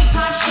hoes like the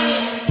top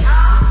shit.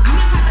 You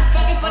the type that's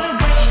fucking for the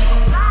bread.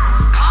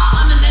 All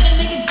on another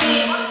nigga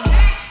dick.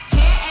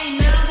 Hair ain't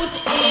none with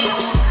the edge.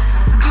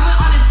 Do it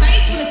on his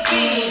face with a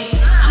kiss.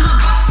 I'm a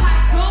boss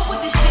type cool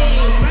with the shit.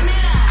 Run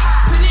it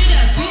up, print it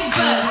up, big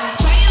buzz.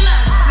 Try your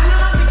luck, none of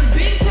my bitches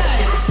been cut.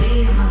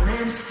 See on my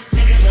lips,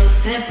 take a little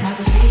sip.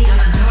 Privacy on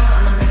the door,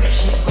 I'ma make that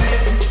shit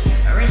grip.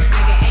 A rich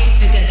nigga,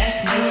 8-figure, that's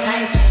my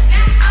type.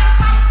 That's my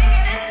type,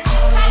 nigga, that's my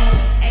type.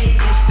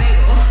 8-inch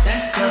bagel,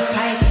 that's the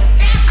pipe.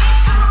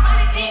 I'ma run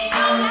it dick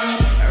all night.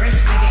 A rich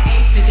nigga,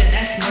 8-figure,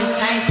 that's my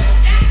type.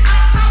 That's my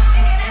type,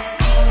 nigga, that's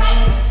my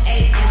type.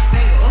 8-inch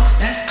bagel,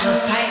 that's the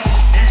pipe.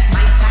 That's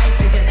my type,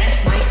 nigga, that's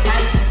my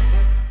type.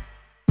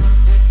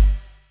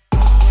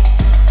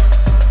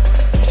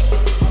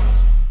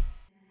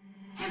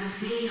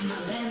 Privacy on my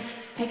lips,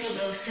 take a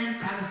little sip.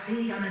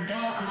 Privacy on the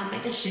door, I'ma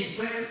make this shit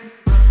work.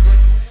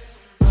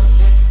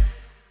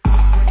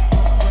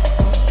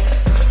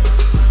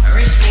 A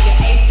rich nigga,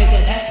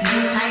 8-figure, that's my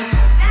type.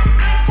 That's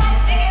my type,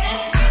 nigga,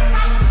 that's my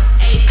type.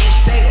 8-inch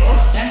bagel,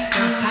 that's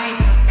the pipe.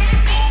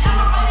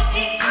 I'ma run it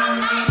dick all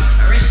night.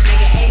 A rich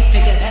nigga,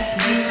 8-figure, that's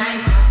my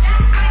type.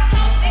 That's my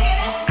type, nigga,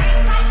 that's my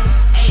type.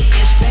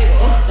 8-inch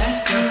bagel, that's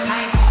the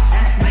pipe.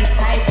 That's my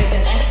type, nigga,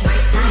 that's my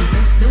type.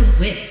 This new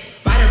whip,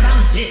 right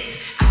around dicks.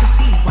 I can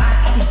see why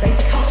all these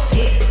basic hoes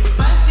pissed.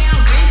 Bust down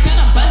wrist, not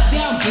a bust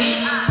down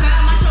bitch.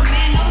 Tell my show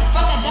man, no the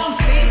fuck I don't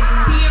fit.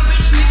 He a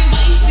rich nigga,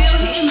 but he still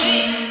hitting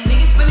lit.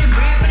 Niggas spinning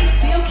bread, but he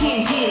still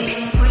can't hit.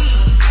 Bitch,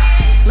 please.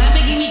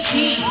 Lamborghini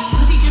keys.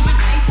 Pussy dripping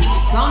ice, he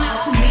get flown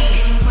out to me.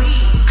 Bitch,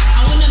 please. I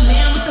want a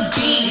man with the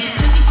beans.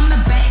 Pussy from the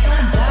bag, on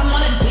the dumb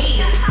on the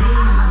D. See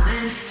on my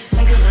lips,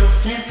 take a little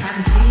sip.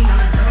 Privacy on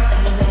the door,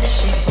 I'ma let this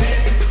shit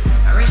grip.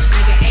 A rich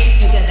nigga,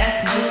 8-figure,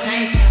 that's my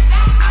type.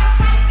 That's my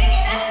type,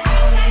 nigga, that's my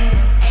type.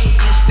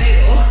 8-inch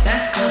bagel,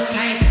 that's the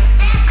pipe.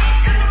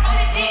 I'ma run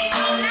it dick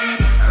all night.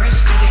 A rich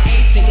nigga,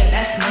 8-figure,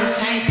 that's my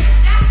type.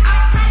 That's my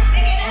type,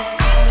 nigga, that's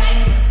my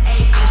type.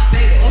 8-inch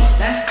bagel,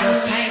 that's the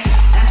pipe.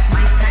 That's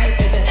my type,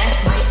 nigga, that's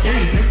my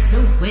type. This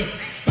new whip,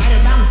 right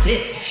around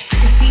dicks. I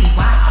can see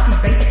why all these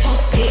basic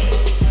hoes pissed.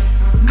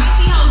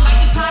 Messy hoes like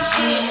the top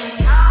shit.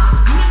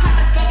 You the type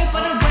that's fucking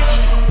for the bread.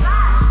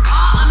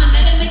 All on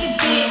another nigga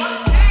dick.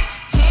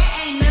 Hair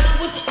ain't none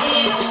with the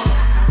edge.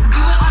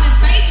 Do it on his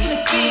face with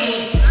a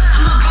kiss.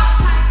 I'm a boss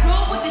type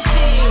cool with the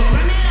shit.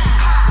 Run it up,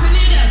 print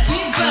it up,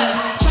 big buzz.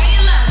 Try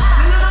your luck,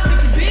 none of my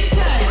bitches been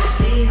cut.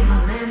 See on my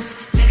lips,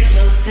 take a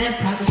little sip.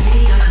 Privacy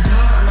on the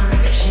door, I'ma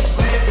make that shit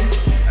grip.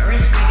 A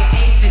rich nigga,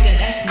 8-figure,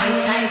 that's my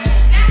type.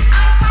 That's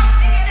my type,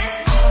 nigga, that's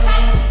my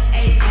type.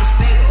 8-inch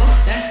bagel,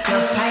 that's the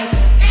pipe.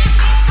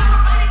 I'ma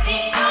run it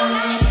dick all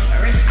night.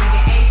 A rich nigga,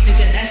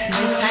 8-figure, that's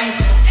my type.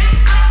 That's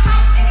my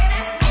type, nigga,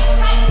 that's my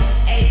type.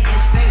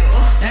 8-inch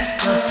bagel, that's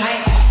the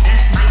pipe.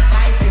 That's my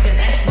type, nigga,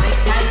 that's my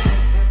type.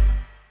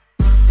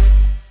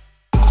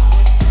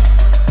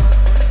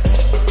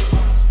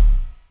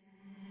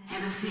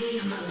 Privacy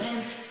on my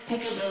lips,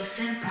 take a little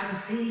sip.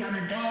 Privacy on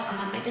the door,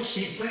 I'ma make this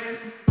shit work.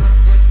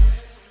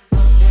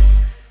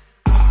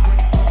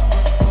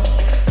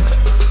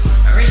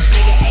 A rich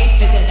nigga,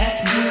 8-figure, that's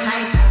my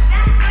type.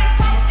 That's my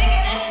type, nigga,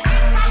 that's my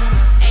type.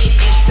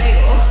 8-inch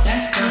bagel,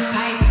 that's the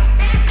pipe.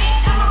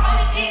 I'ma run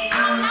it dick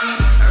all night.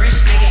 A rich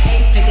nigga,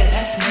 8-figure,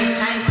 that's my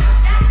type.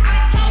 That's my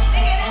type,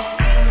 nigga, that's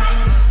my type.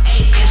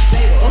 8-inch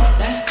bagel,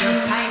 that's the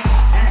pipe.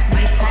 That's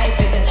my type,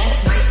 nigga, that's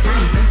my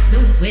type. This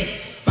new whip,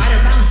 right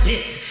around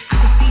dicks. I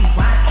can see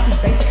why all these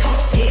basic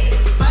hoes pissed.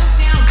 Bust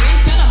down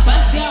wrist, not a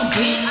bust down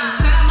bitch.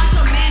 Tell my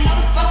show man, no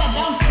the fuck I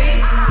don't fit.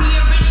 He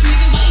a rich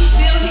nigga, but he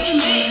still hitting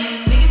lit.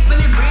 Niggas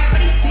spinning bread,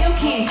 but he still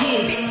can't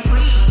hit. Bitch,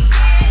 please.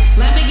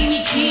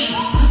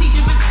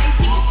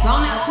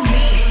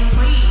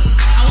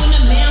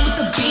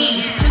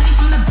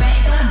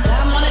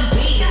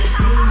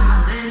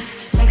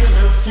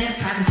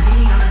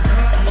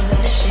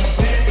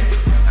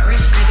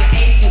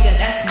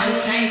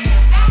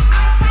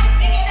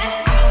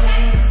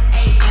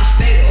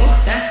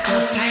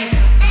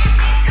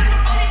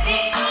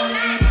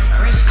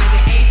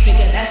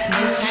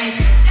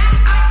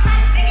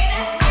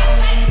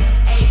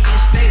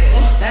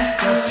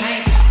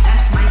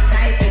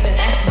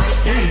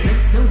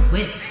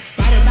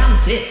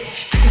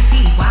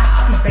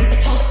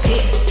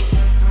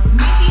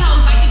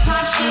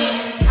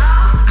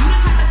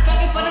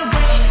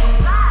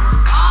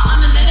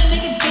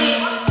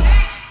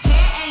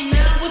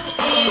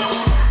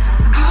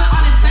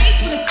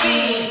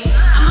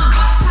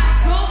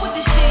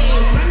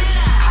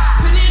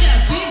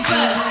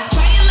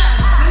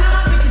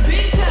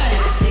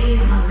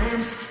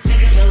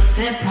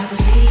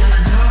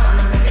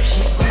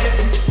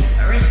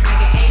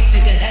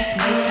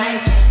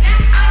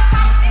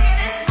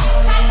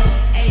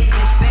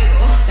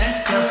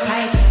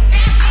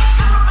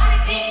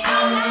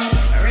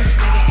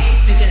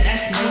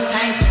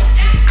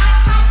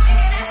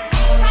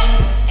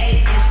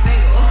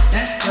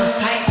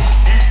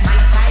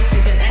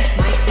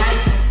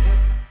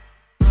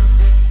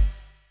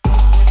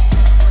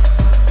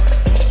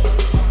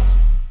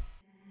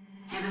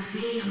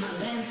 Privacy on my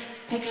lips,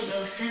 take a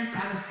little sip.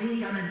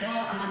 Privacy on the door,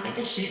 I'ma make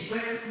this shit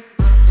work. A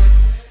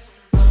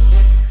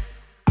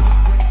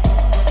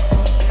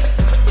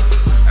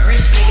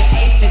rich nigga,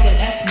 8-figure,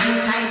 that's my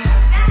type.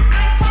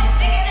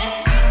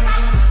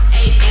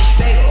 8-inch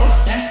bagel,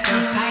 that's the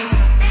pipe.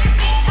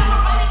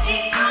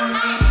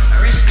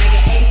 A rich nigga,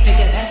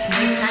 8-figure, that's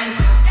my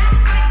type.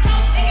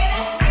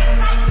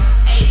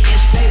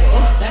 8-inch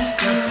bagel, that's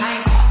the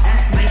pipe.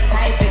 That's my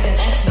type, nigga,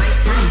 that's my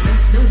type.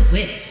 Let's do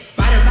it,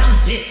 right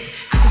around it.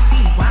 I can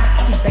see why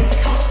all these basic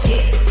hoes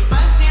pissed.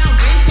 Bust down,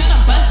 bitch, gotta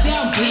bust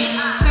down, bitch.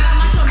 Said I'm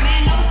not your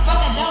man, no the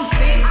fuck I don't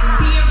fit.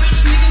 See a rich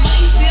nigga, but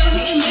he still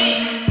hitting lit.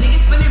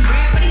 Niggas spending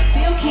bread, but he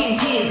still can't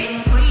hit. Bitch,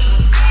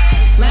 please.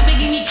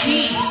 Lamborghini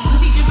keys,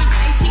 pussy dripping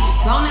ice, he get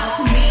flown out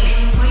to me.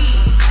 Bitch,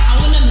 please. I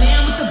want a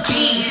man with the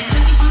beans.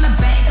 Pussy from the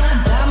back, got a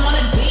bum on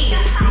a D.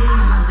 See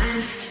my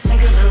lips,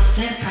 take a little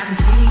sip.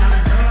 Privacy on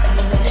the door,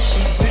 I'ma let this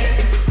shit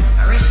rip.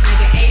 A rich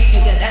nigga,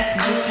 8-figure, that's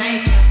my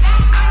type.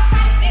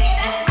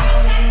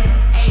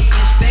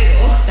 8-inch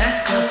bagel, that's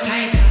the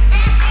pipe.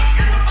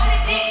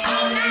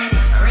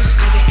 A rich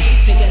nigga,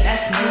 8-figure,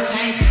 that's my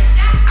type.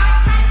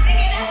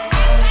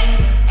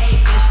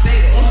 8-inch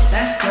bagel,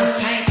 that's the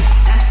pipe.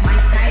 That's my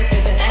type,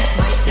 nigga, that's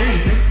my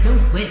type. Let's do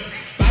it,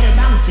 right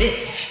around it.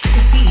 I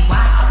can see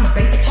why all these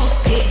basic hoes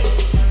pissed.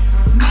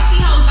 Messy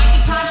hoes like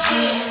the top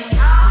shit.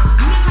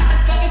 You the type of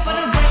sucking for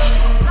the bread.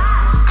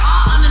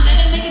 All on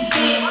another nigga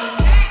dick.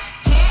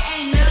 Hair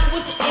ain't none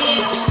with the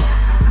edge.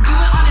 Do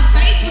it on his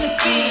face with a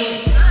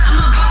fizz. I'm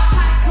a boss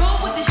type cool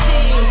with the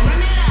shit.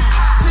 Run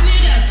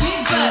it up, big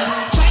buzz.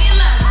 Try your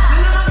luck,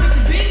 none of my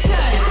bitches big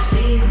touch.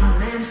 See my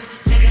lips,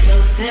 take a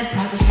little sip.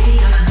 Privacy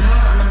on the door,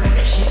 I'ma make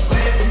this shit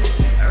work.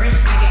 A rich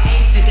nigga,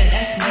 8-figure,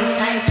 that's my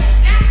type.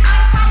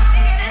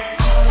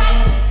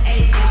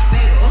 8-inch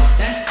bagel,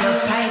 that's the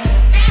pipe.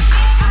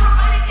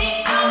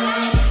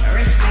 A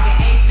rich nigga,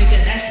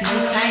 8-figure, that's my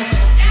type.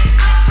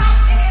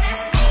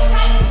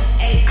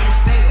 8-inch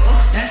bagel,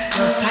 that's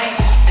the pipe.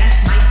 That's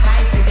my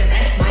type, nigga,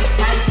 that's my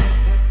type.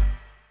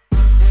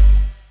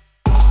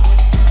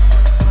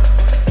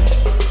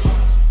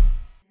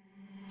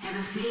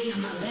 Privacy on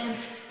my lips,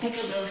 take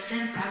a little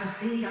sip.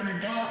 Privacy on the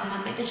door, I'ma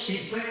make this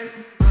shit work.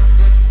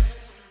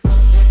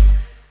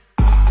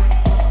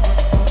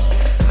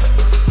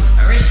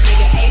 A rich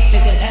nigga,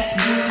 8-figure, that's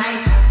my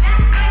type.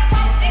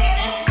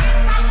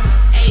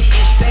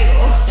 8-inch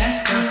bagel, that's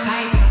the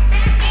pipe.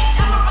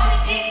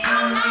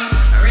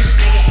 A rich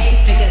nigga,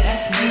 8-figure,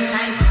 that's my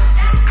type.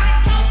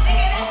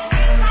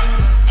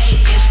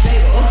 8-inch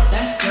bagel,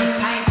 that's the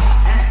pipe.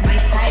 That's my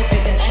type,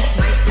 nigga, that's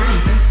my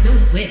type. Let's do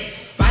it,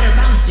 right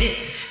around it.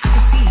 I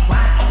can see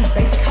why all these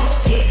basic hoes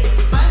pissed.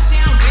 Bust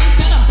down, bitch,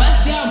 gotta bust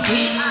down,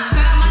 bitch.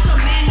 Said I'm not your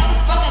man, no the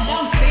fuck I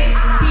don't fit.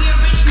 See a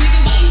rich nigga,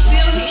 but he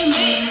still hitting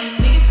lit.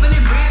 Niggas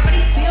spending bread, but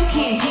he still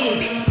can't hit.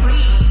 Bitch,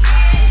 please.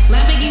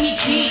 Lamborghini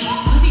keys,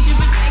 pussy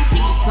dripping ice, he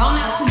get flown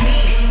out to me.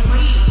 Bitch,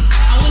 please.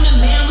 I want a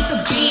man with the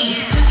beans.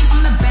 Pussy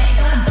from the back,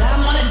 got a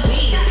bum on a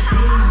D.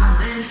 See my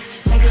lips,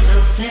 take a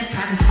little sip.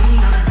 Privacy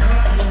on the door,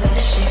 I'ma let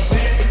this shit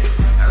rip.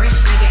 A rich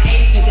nigga,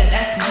 8-figure,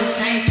 that's my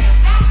type.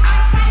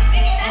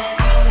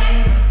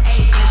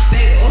 8-inch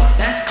bagel,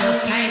 that's the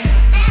pipe.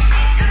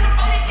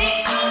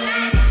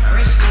 A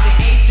rich nigga,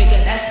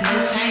 8-figure, that's my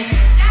type.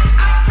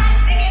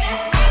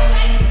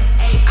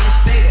 8-inch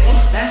bagel,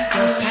 that's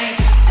the pipe.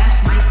 That's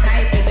my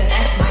type, nigga,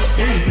 that's my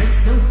type. Let's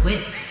do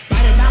it,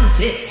 right around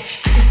it.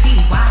 I can see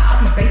why all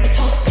these basic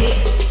hoes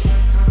pissed.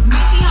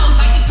 Messy hoes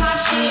like the top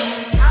shit.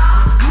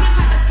 You the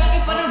type of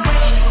sucking for the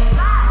bread.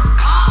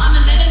 All on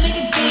another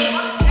nigga dick.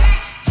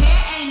 Hair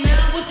ain't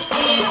none with the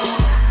edge.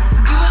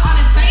 Do it on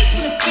his face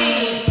with a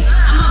fizz.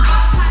 I'm a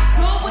boss type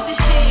cool with the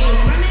shit.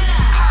 Run it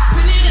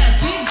up,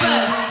 big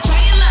buzz. Try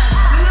your luck,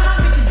 none of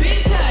my bitches big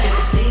touch.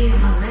 See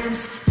my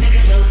lips, take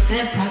a little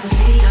sip.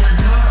 Privacy on the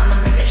door, I'ma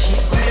make this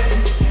shit work.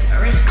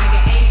 A rich nigga,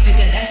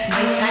 8-figure, that's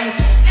my type.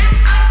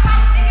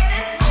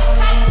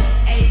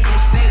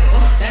 8-inch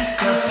bagel, that's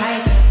the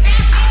pipe.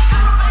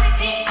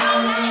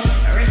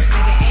 A rich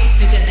nigga,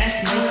 8-figure, that's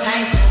my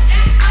type.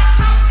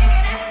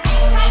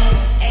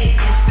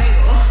 8-inch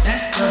bagel,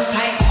 that's the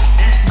pipe.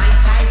 That's my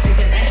type,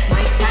 nigga, that's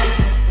my type.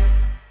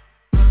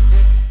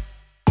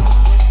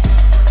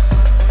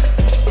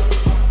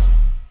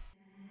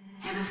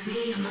 Privacy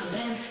on my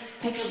lips,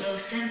 take a little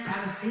sip.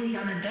 Privacy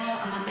on the door,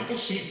 I'ma make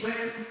this shit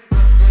work.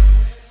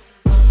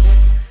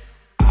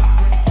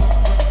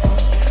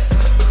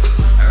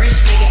 A rich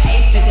nigga,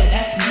 8-figure,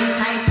 that's my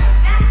type.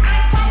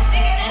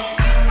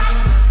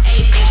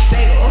 8-inch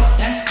bagel,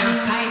 that's the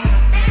pipe.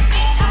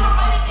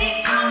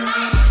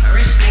 A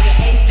rich nigga,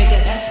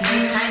 8-figure, that's my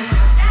type.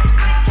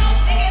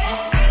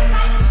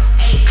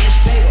 8-inch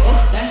bagel,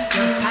 that's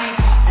the pipe.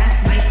 That's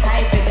my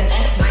type, nigga,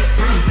 that's my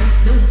type. Let's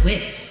do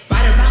it,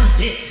 right around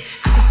it.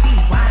 I can see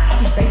why all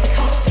these basic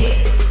hoes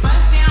pissed.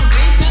 Bust down,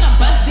 bitch, gotta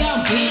bust down,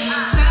 bitch.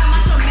 Said I'm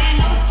not your man,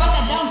 no the fuck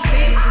I don't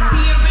fit.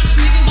 See a rich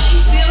nigga, but he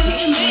still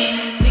hitting lit.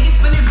 Niggas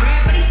spending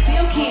bread, but he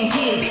still can't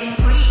hit. Bitch,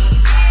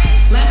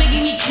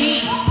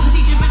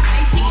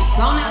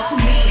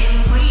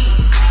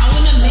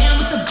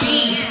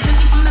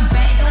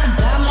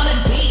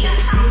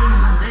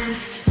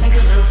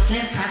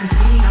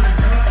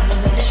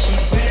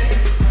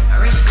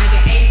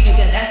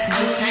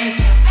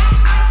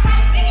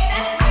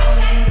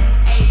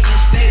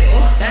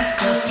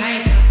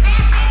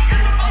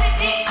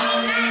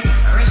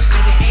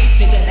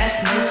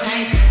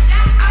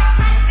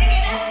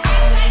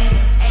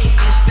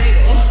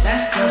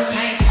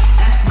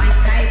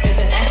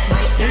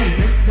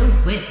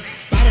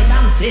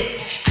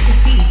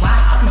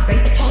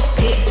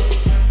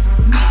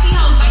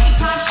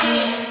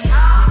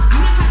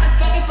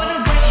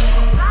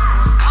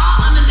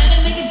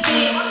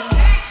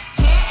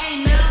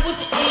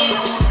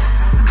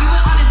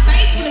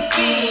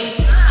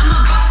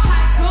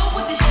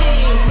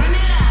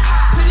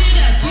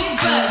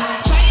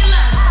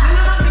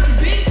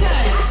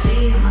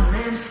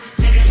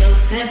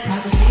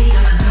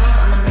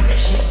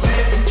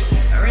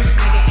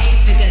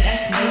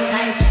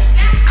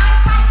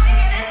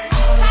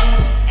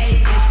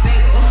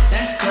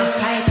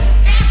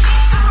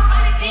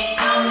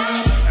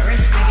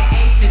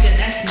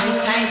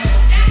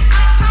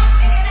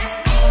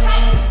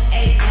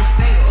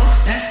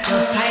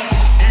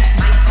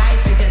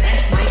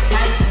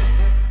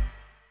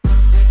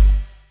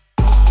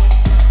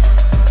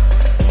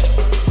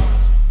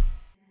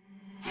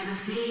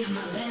 Hennessy on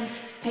my lips,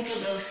 take a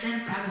little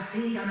sip.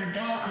 Privacy on the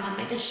door, I'ma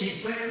make this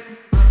shit work. A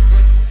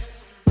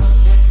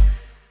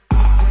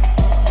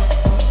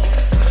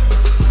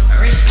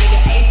rich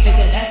nigga,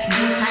 8-figure, that's my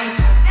type.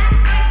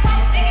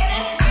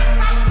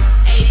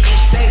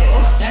 8-inch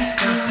bagel,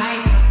 that's the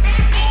pipe.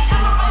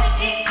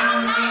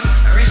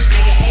 A rich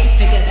nigga,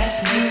 8-figure, that's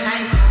my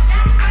type.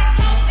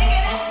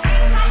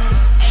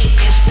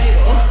 8-inch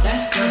bagel,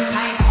 that's the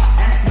pipe.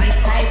 That's my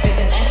type,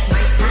 nigga, that's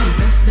my type.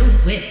 Let's do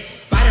it,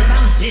 right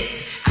around it.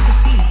 I can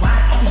see why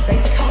all these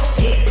basic hoes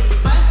hits.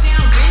 Bust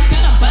down, bitch,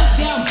 gotta bust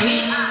down,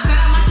 bitch. Said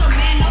I'm not your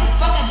man, no the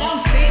fuck I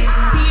don't fit.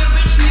 He a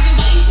rich nigga,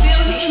 but he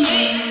still hitting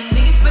it.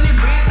 Niggas spinning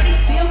bread, but he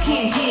still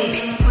can't hit.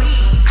 Bitch,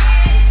 please.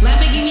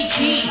 Lamborghini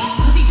keys,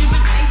 pussy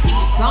dripping ice, he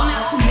get flown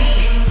out to me.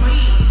 Bitch,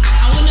 please.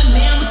 I want a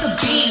man with the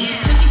beans.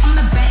 Pussy from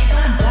the bank,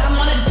 on a dumb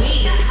on a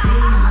D. See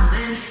my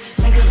lips,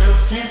 take a little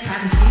sip.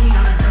 Privacy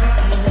on the door,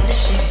 I'ma let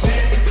this shit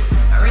rip.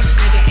 A rich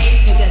nigga,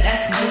 8-figure,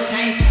 that's my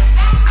type.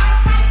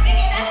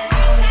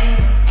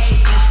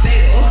 8-inch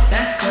bagel,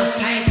 that's the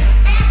pipe.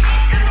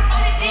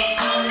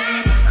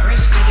 A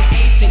rich nigga,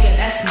 8-figure,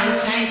 that's my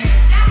type.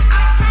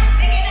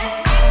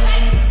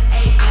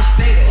 8-inch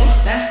bagel,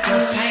 that's the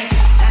pipe.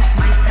 That's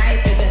my type,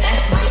 nigga,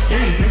 that's my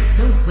type. Let's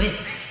do it,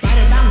 right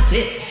around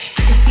it.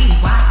 I can see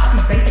why all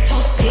these basic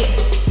hoes piss.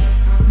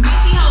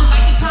 Messy hoes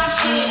like the top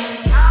shit.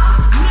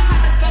 You the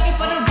type that's fucking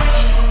for the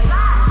rent.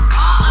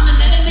 All on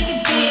another nigga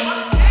dick.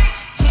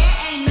 Hair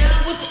ain't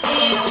none with the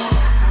edge.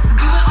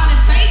 Do it on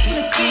his face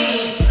with a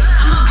kids.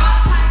 I'm a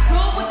boss type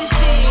cool with the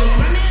shit.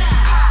 Run it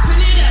up,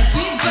 print it up,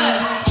 big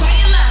buzz. Try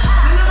your luck,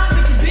 none of my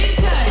bitches big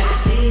cut.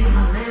 See on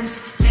my lips,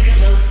 take a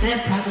little sip.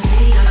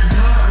 Privacy on the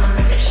door, I'ma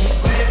make this shit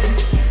work.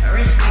 A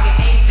rich nigga,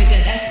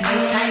 8-figure, that's my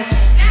type.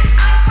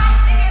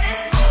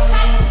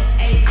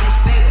 8-inch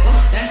bagel,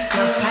 that's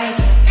the pipe.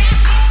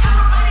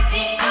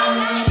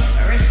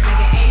 A rich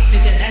nigga,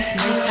 8-figure, that's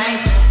my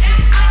type.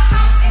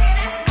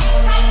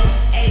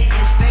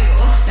 8-inch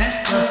bagel, that's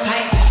the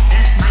pipe.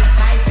 That's my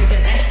type, nigga,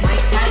 that's my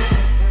type.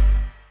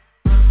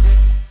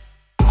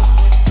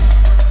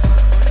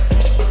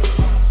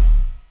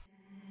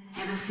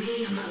 Hennessy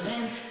on my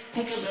lips,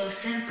 take a little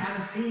sip.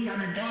 Privacy on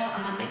the door,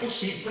 I'ma make this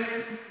shit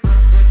work.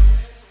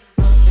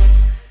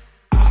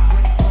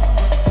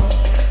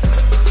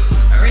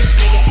 A rich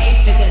nigga,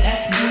 8-figure,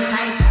 that's my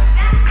type.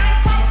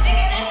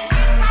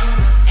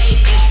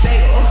 8-inch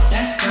bagel,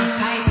 that's the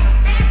pipe.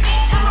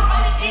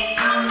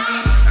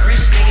 A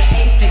rich nigga,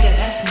 8-figure,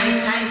 that's my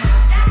type.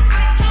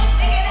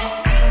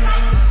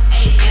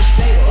 8-inch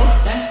bagel,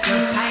 that's the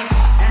pipe.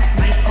 That's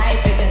my type,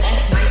 nigga,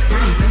 that's my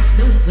type. Let's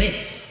do it,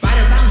 right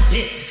around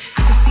it. I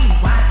can see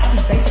why all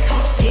these basic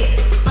hoes piss.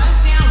 Bust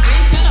down,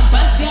 bitch, gotta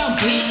bust down,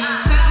 bitch.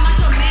 Said I'm not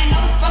your man, no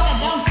the fuck I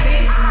don't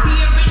fit. He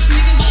a rich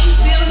nigga, but he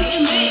still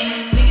hitting it.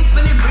 Niggas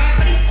spinning bread,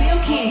 but he still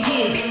can't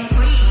hit. Bitch,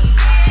 please.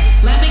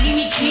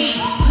 Lamborghini keys,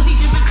 pussy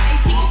dripping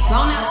ice, he get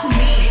flown out to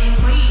me. Bitch,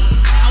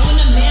 please. I want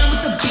a man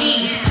with the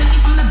beans. Pussy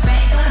from the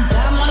bank, on a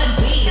dumb on a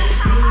D.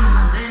 See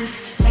my lips,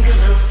 take a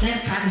little sip.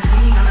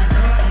 Privacy on the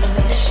door, I'ma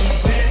let this shit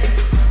rip.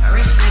 A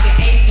rich nigga,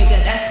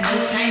 8-figure, that's my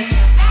type.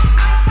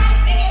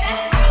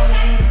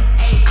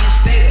 8-inch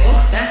bagel,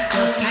 that's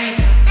the pipe.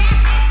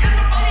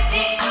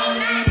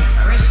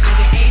 A rich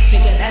nigga,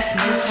 8-figure, that's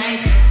my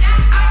type.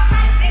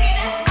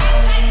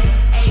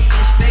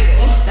 8-inch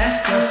bagel, that's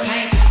the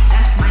pipe.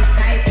 That's my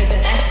type, nigga,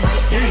 that's my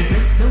type.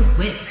 Let's do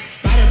it,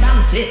 right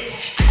around it.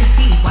 I can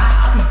see why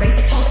all these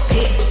basic hoes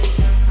piss.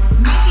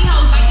 Messy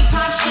hoes like the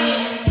top shit.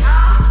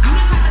 You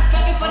the type that's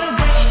fucking for the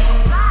rent.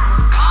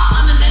 All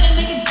on another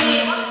nigga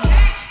dick.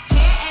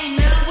 Hair ain't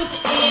none with the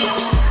edge.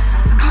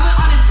 Do it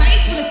on his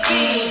face with a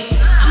kids.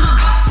 I'm a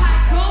boss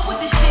type cool with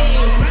the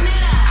shit. Run it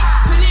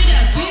up, print it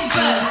up, big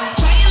buzz.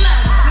 Try your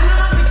luck, none of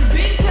my bitches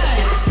big cut.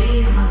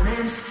 See on my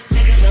lips,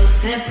 take a little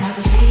sip.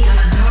 Privacy on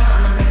the door,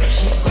 I'ma make this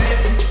shit work.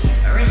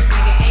 A rich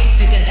nigga,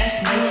 8-figure, that's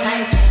my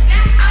type.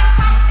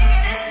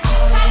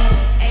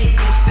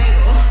 8-inch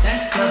bagel,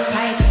 that's the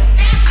pipe.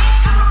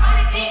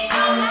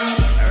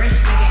 A rich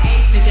nigga,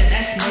 8-figure,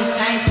 that's my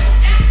type.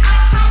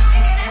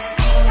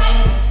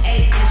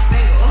 8-inch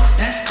bagel,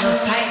 that's the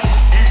pipe.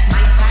 That's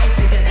my type,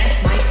 nigga, that's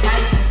my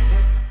type.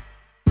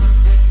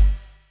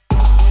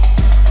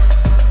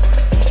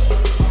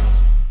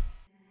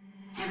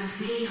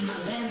 Hennessy on my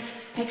lips,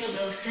 take a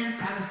little sip.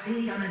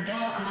 Privacy on the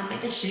door, I'ma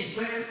make this shit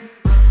work.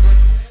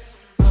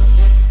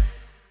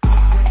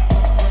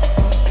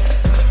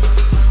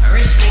 A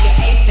rich nigga,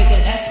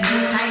 8-figure, that's my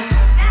type.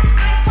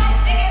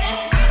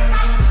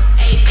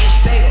 8-inch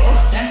bagel,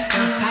 that's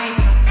the pipe.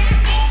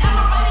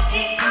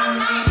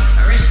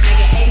 A rich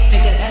nigga,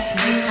 8-figure, that's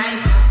my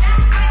type.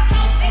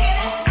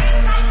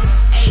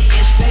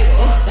 8-inch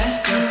bagel, that's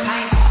the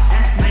pipe.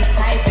 That's my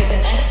type, nigga,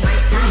 that's my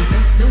type.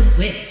 Let's do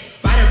it,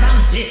 right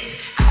around it.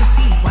 I can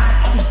see why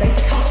all these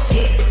basic hoes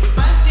piss.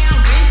 Bust down,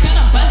 bitch,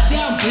 gotta bust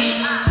down,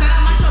 bitch. Said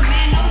I'm not your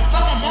man, no the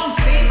fuck I don't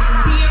fit.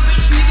 He a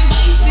rich nigga, but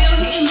he still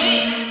hitting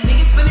it.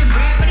 Niggas spinning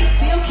bread, but he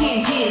still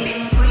can't hit.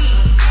 Bitch, please.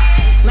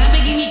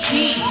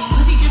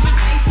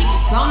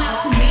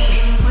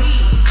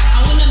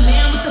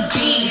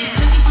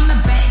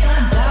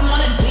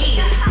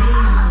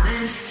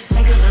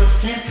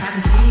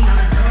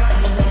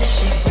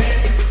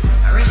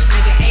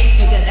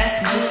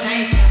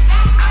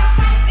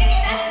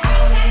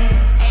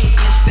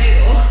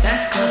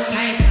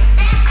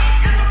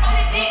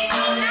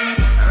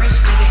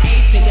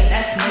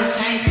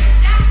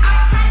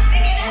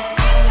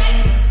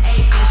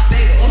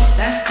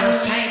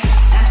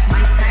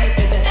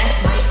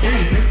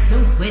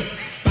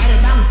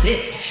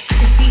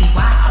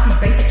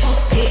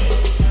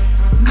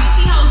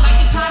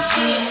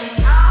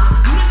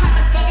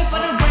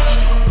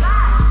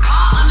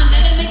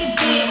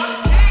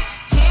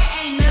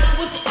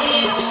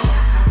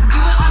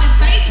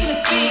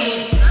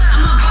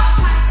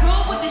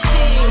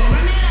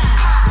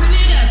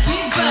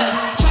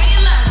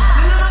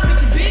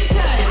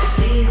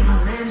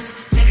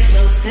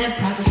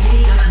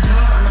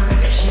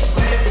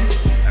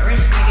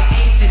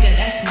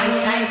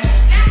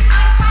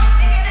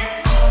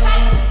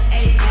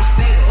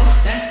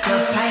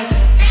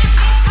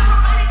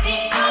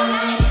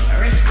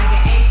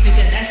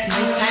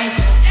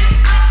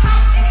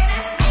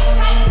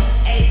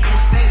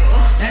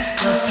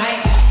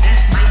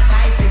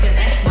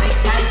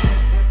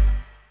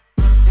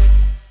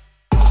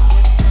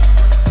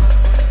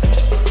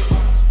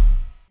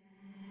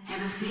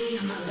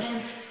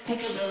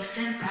 take a little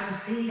sip,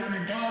 privacy on the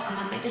door,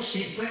 I'ma make this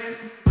shit work.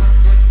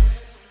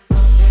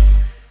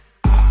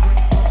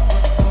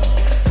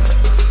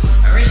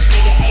 A rich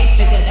nigga,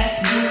 8-figure,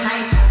 that's me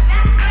type.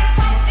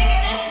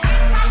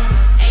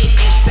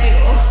 8-inch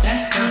bagel,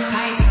 that's the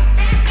pipe.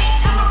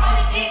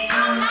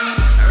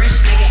 A rich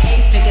nigga,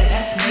 8-figure,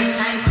 that's me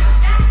type.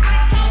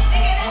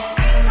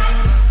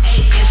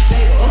 8-inch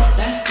bagel,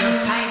 that's the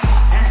pipe.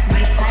 That's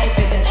my type,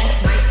 nigga, that's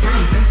my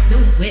type. Let's do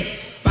it,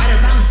 right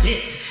around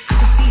it. I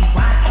can see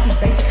why all these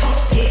basic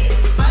hoes piss.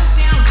 Bust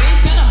down, bitch,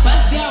 gotta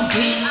bust down,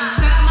 bitch.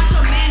 Said I'm not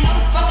your man, no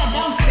the fuck I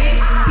don't fit.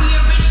 See a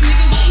rich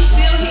nigga, why you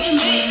still hitting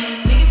lit?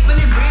 Niggas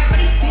spinning bread, but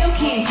he still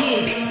can't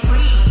hit. Bitch,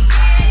 please.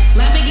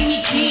 Lamborghini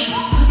keys,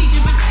 pussy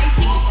dripping ice,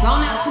 he get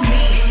flown out to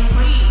me. Bitch,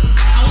 please.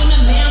 I want a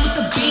man with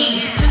the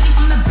beans. Pussy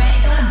from the bag,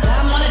 going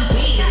dumb on a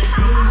D.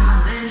 See my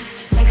lips,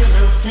 take a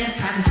little sip,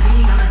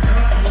 privacy on the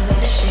door, I'ma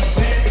make this shit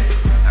work.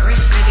 A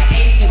rich nigga,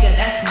 8-figure,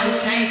 that's my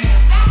type.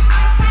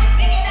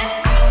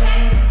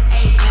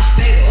 8-inch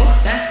bagel,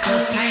 that's the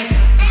pipe.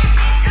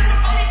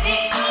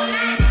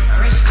 A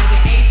rich nigga,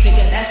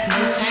 8-figure, that's my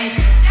type.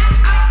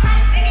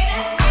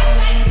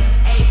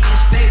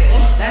 8-inch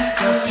bagel, that's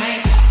the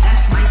pipe.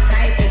 That's my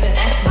type, nigga,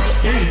 that's my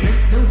type.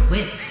 Let's do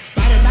it,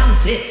 right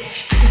around it.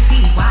 I can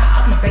see why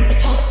all these basic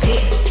hoes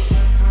piss.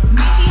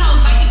 Messy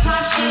hoes like the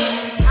top shit.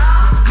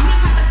 You the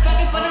type of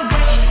sucker for the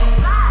bread.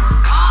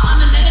 All on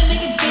another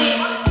nigga dick.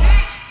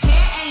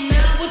 Hair ain't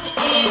none with the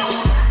edge.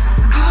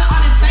 Do it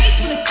on his face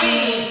with the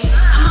kids.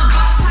 I'm a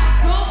boss type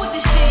cool with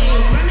the shit.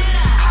 Run it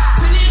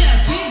up,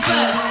 big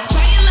buzz.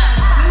 Try your luck,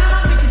 none of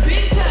my bitches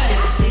big touch.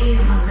 See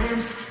my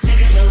lips,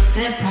 take a little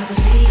sip,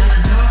 privacy on the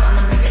door,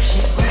 I'ma make this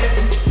shit work.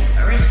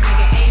 A rich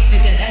nigga,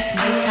 8-figure, that's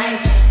my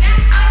type.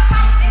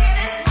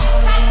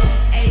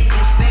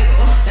 8-inch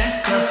bagel, that's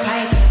the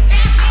pipe.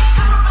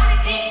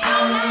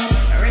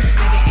 A rich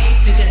nigga,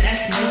 8-figure,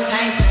 that's my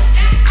type.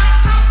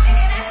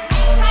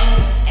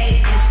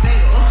 8-inch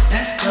bagel,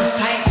 that's the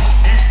pipe.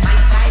 That's my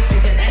type,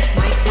 nigga, that's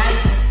my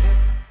type.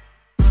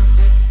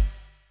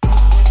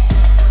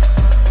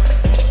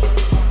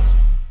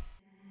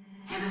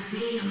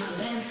 Privacy on my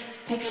lips,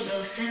 take a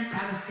little sip,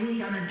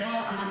 privacy on the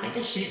door, I'ma make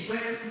this shit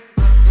work.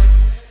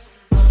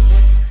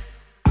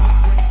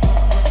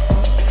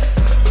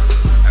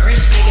 A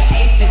rich nigga,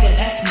 8-figure,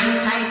 that's my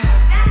type.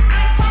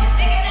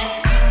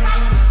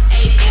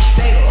 8-inch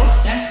bagel,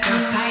 that's the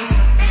pipe.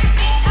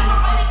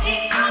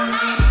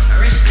 A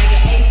rich nigga,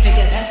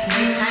 8-figure, that's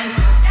my type.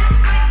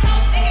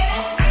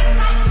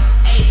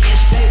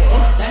 8-inch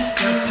bagel, that's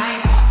the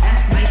pipe.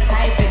 That's my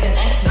type, nigga,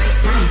 that's my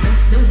type.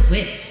 Let's do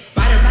it,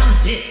 right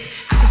around it.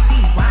 I can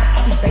see why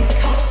all these basic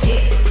hoes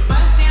piss.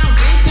 Bust down,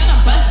 bitch, gotta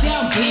bust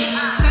down, bitch.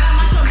 Said I'm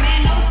not your man,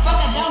 no the fuck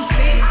I don't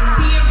fit.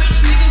 See a rich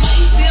nigga, why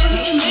you still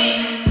hitting lit?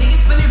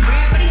 Niggas spinning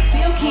bread, but he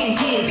still can't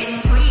hit. Bitch,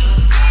 please.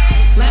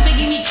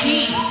 Lamborghini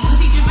keys,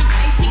 pussy dripping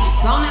ice, he get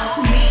flown out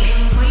to me.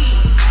 Bitch, please.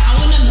 I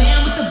want a man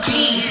with the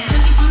beans.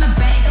 Pussy from the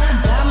bag, going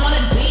dumb on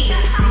a D.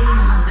 See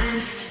my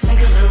lips,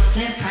 take a little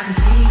sip,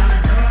 privacy on the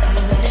door,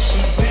 I'ma make this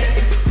shit work.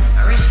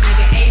 A rich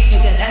nigga,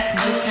 8-figure, that's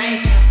my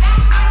type.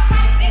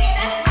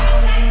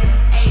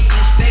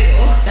 8-inch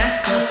bagel, that's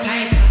the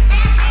pipe.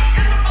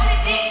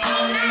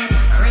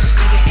 A rich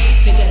nigga,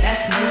 8-figure,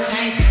 that's my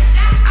type.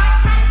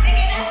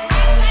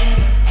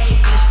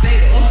 8-inch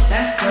bagel,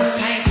 that's the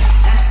pipe.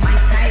 That's my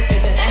type,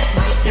 nigga, that's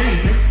my type.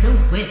 Let's do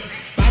it,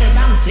 right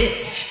around it.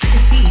 I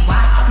can see why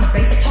all these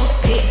basic hoes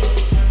piss.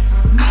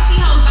 Messy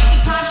hoes like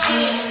the top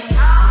shit.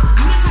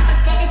 You the type of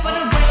sucker for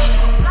the bread.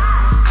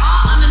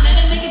 All on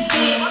another nigga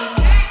dick.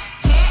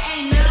 Hair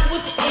ain't none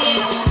with the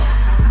edge.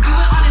 Do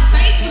it on his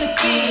face with the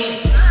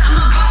kids. I'm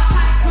a boss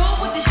type cool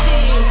with the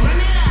shit. Run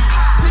it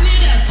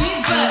up, big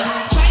buzz.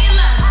 Try your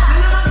luck,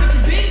 none of my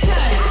bitches big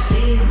touch.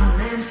 See my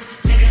lips,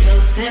 take a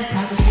little sip,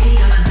 privacy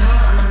on the door,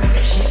 I'ma make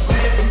this shit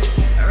work.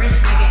 A rich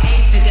nigga,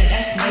 8-figure,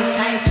 that's my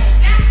type.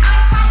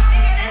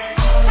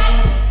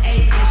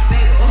 8-inch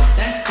bagel,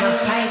 that's the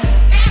pipe.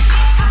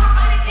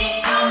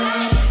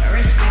 A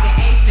rich nigga,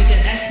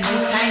 8-figure, that's my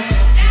type.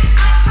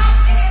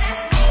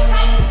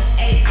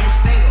 8-inch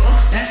bagel,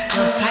 that's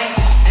the pipe.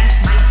 That's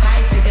my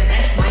type, nigga,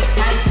 that's my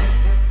type.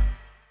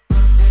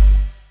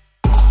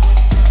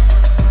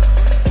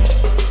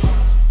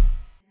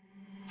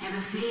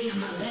 Privacy on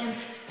my lips,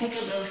 take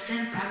a little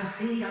sip,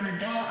 privacy on the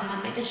door, I'ma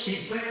make this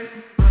shit work.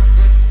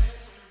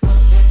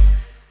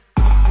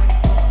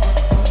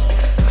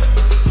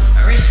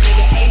 A rich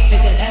nigga,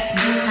 8-figure, that's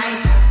my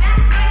type.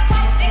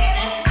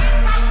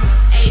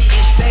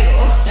 8-inch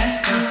bagel, that's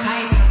the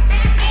pipe.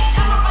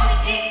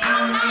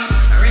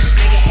 A rich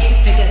nigga,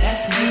 8-figure,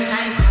 that's my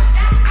type.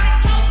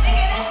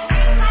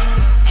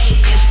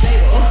 8-inch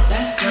bagel,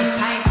 that's the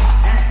pipe.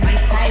 That's my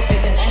type,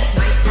 nigga, that's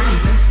my type.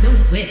 Let's do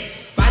it,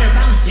 right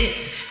around it.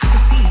 I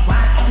can see why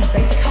all these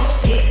basic hoes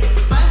piss.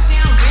 Bust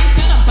down, bitch,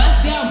 gotta bust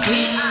down,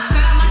 bitch.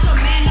 Said I'm not your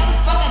man, no the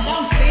fuck I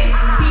don't fit.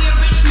 See a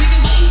rich nigga,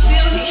 why you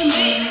still hitting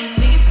lit?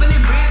 Niggas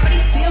spinning bread, but he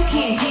still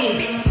can't hit.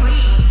 Bitch,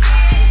 please.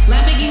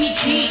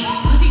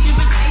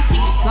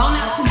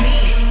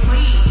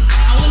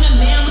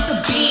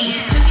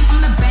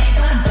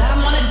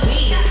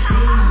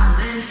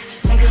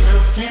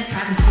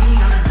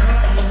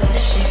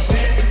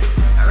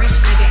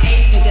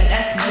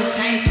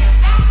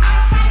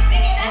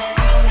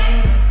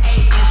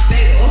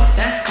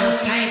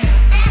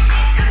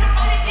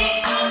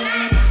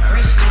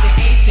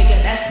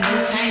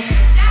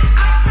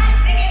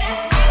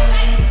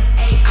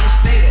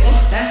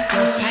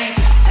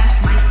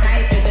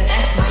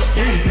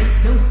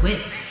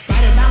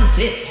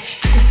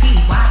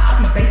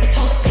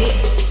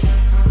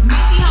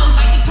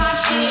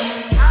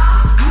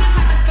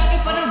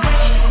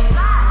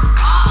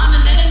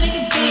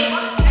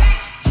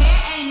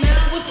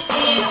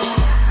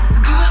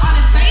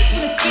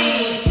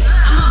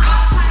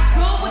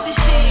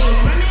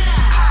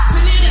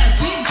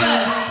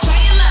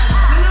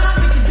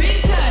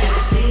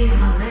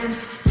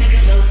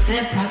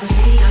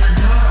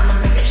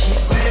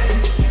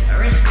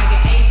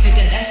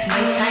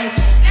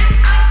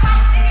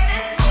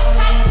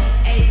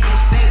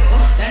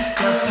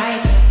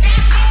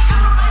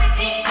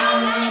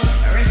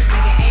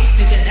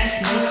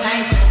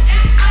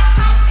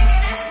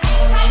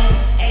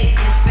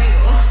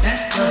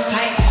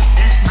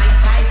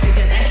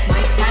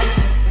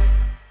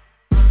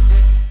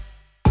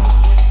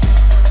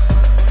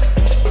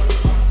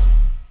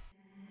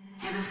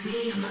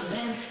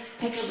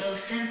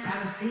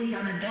 privacy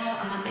on the door,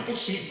 I'ma make this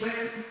shit work.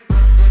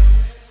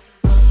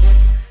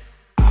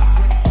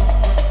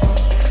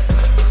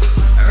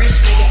 A rich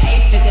nigga,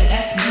 8-figure,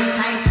 that's my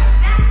type.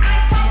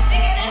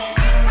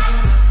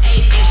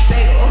 8-inch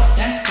bagel,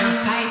 that's the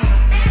pipe.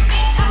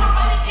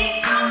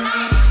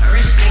 A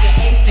rich nigga,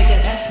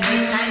 8-figure, that's my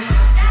type.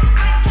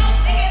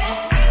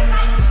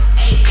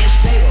 8-inch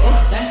bagel,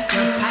 that's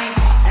the pipe.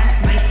 That's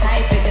my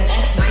type, nigga,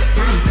 that's my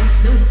type. Let's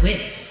do it,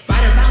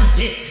 right around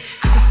dicks.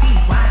 I can see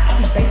why all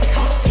these basic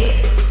hoes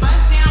pissed.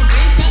 Bust down,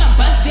 bitch, got a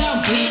bust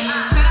down, bitch.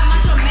 Said I'm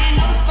not your man,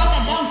 no the fuck I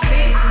don't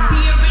fit.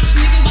 See a rich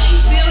nigga, but he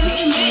still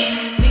hitting it.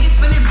 Niggas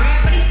spending bread,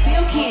 but he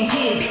still can't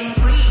hit. Bitch,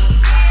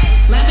 please.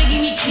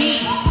 Lamborghini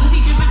keys, pussy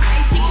dripping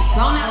ice, he get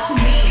thrown out to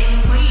me. Bitch,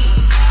 please.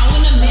 I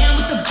want a man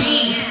with the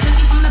beans.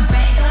 Pussy from the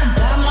back, got a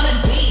dumb on a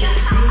D.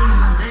 See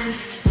my limbs,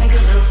 take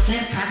a little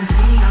sip,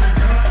 privacy on the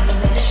door, I'ma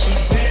make this shit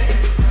work.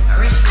 A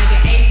rich nigga,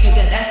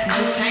 8-figure, that's my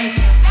type.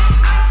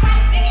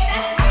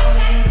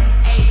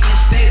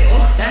 8-inch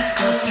bagel, that's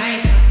the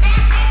pipe.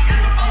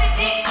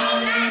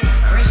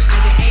 A rich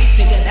nigga,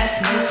 8-figure, that's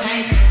my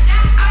type.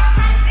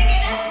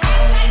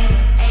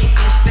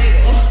 8-inch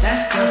bagel,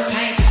 that's the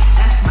pipe.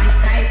 That's my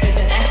type,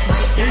 nigga, that's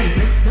my type.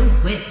 Let's do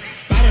it,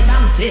 right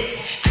around dicks.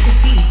 I can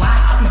see why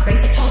all these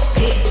basic hoes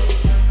pissed.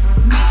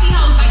 Messy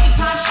hoes like the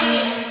top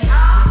shit.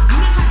 You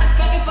the type of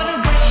sucker for the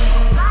bread.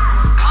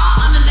 All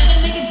on another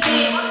nigga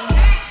dick.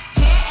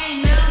 Hair ain't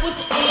none with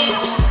the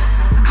edge.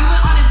 Do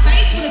it on his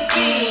face with a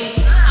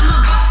fizz. I'm a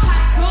boss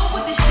type cool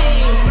with the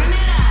shit. Run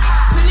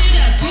it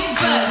up, big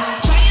butt.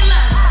 Try your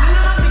luck, none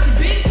of my bitches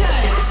big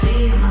cut.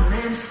 See my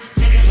limbs,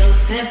 take a little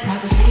sip,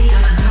 privacy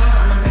on the door,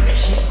 I'ma make this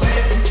shit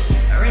work.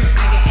 A rich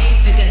nigga,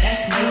 8-figure,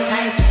 that's my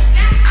type.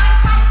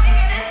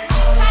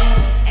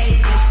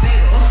 8-inch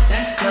bagel,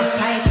 that's the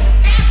pipe.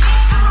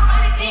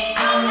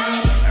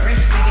 A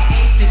rich nigga,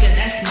 8-figure,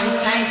 that's my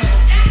type.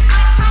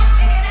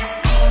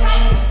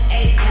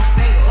 8-inch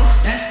bagel,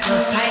 that's the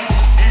pipe.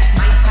 That's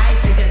my type,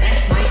 nigga,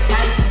 that's my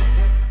type.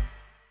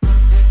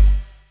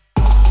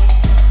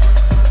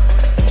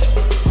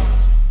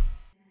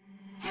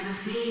 Have a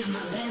seat on my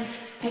lips,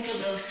 take a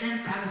little sip,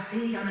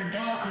 privacy on the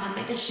door, I'ma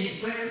make this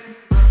shit work.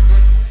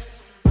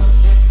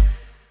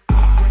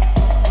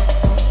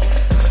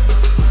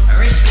 A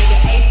rich nigga,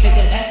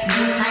 8-figure, that's my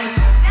type.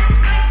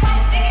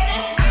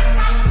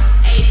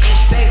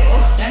 8-inch bagel,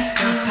 that's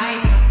the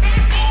pipe.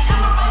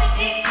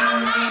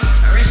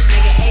 A rich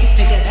nigga,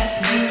 8-figure, that's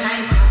my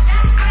type.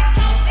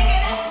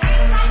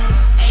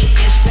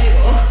 8-inch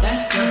bagel,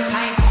 that's the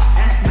pipe.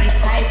 That's my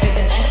type,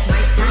 nigga, that's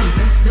my type.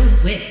 Let's do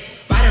it,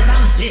 right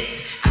around dicks.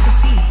 I can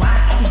see why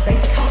all these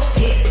basic hoes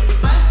pissed.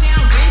 Bust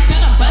down, bitch,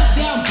 got a bust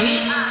down,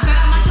 bitch. Said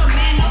I'm not your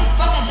man, no the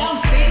fuck I don't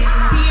fit.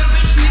 See a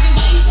rich nigga,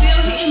 but he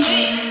still hitting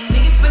it.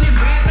 Niggas spending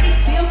bread, but he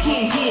still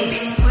can't hit.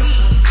 Bitch,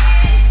 please.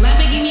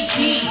 Lamborghini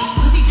keys,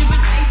 pussy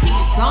dripping ice, he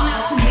get thrown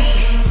out to me.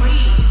 Bitch,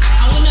 please.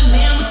 I want a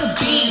man with the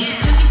beans.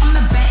 Pussy from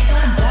the back,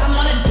 got a dumb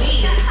on a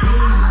D. See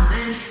my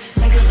limbs,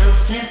 take a little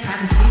sip,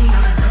 privacy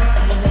on the door,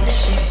 I'ma make this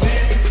shit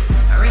work.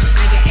 A rich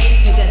nigga,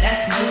 8-figure,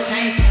 that's my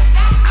type.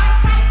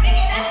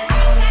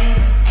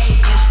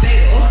 8-inch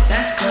bagel,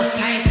 that's the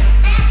pipe.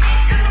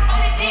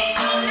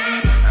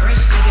 A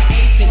rich nigga,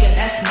 8-figure,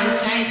 that's my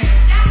type.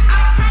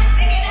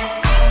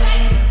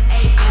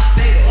 8-inch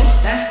bagel,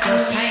 that's the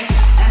pipe.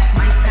 That's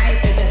my type,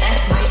 nigga,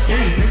 that's my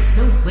type. Let's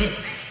do it,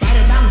 right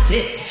around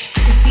dicks. I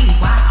can see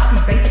why all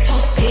these basic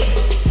hoes pissed.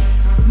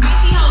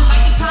 Messy hoes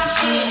like the top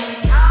shit.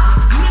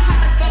 You the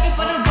type of sucker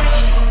for the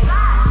bread.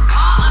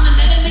 All on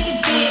another nigga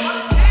dick.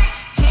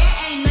 Hair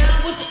ain't none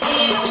with the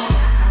edge.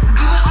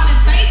 Do it on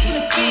his face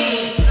with a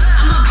fizz.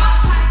 I'm a boss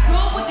type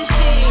cool with the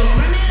shit.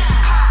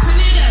 Run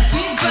it up,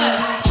 big butt.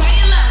 Try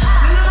your luck,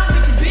 none of my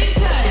bitches big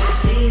cut.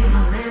 See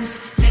my limbs,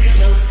 take a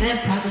little sip,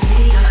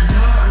 privacy on the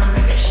door, I'ma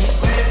make this shit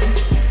work.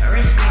 A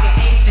rich nigga,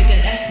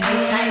 8-figure, that's my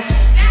type.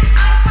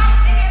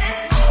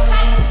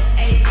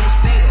 8-inch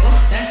bagel,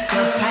 that's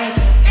the pipe.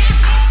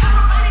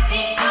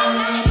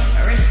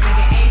 A rich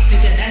nigga,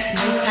 8-figure, that's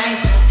my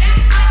type.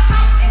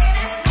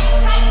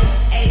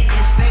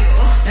 8-inch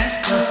bagel, that's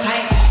the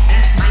pipe.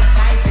 That's my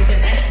type, nigga,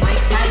 that's my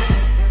type.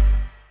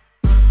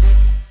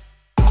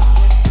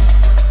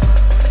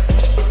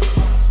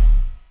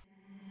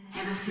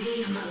 Have a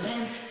seat on my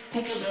lips,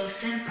 take a little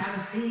sip,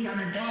 privacy on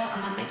the door,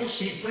 I'ma make this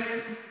shit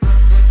work.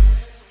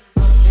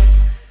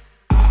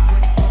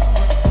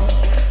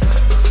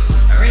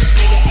 A rich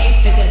nigga,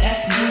 8-figure,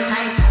 that's my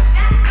type.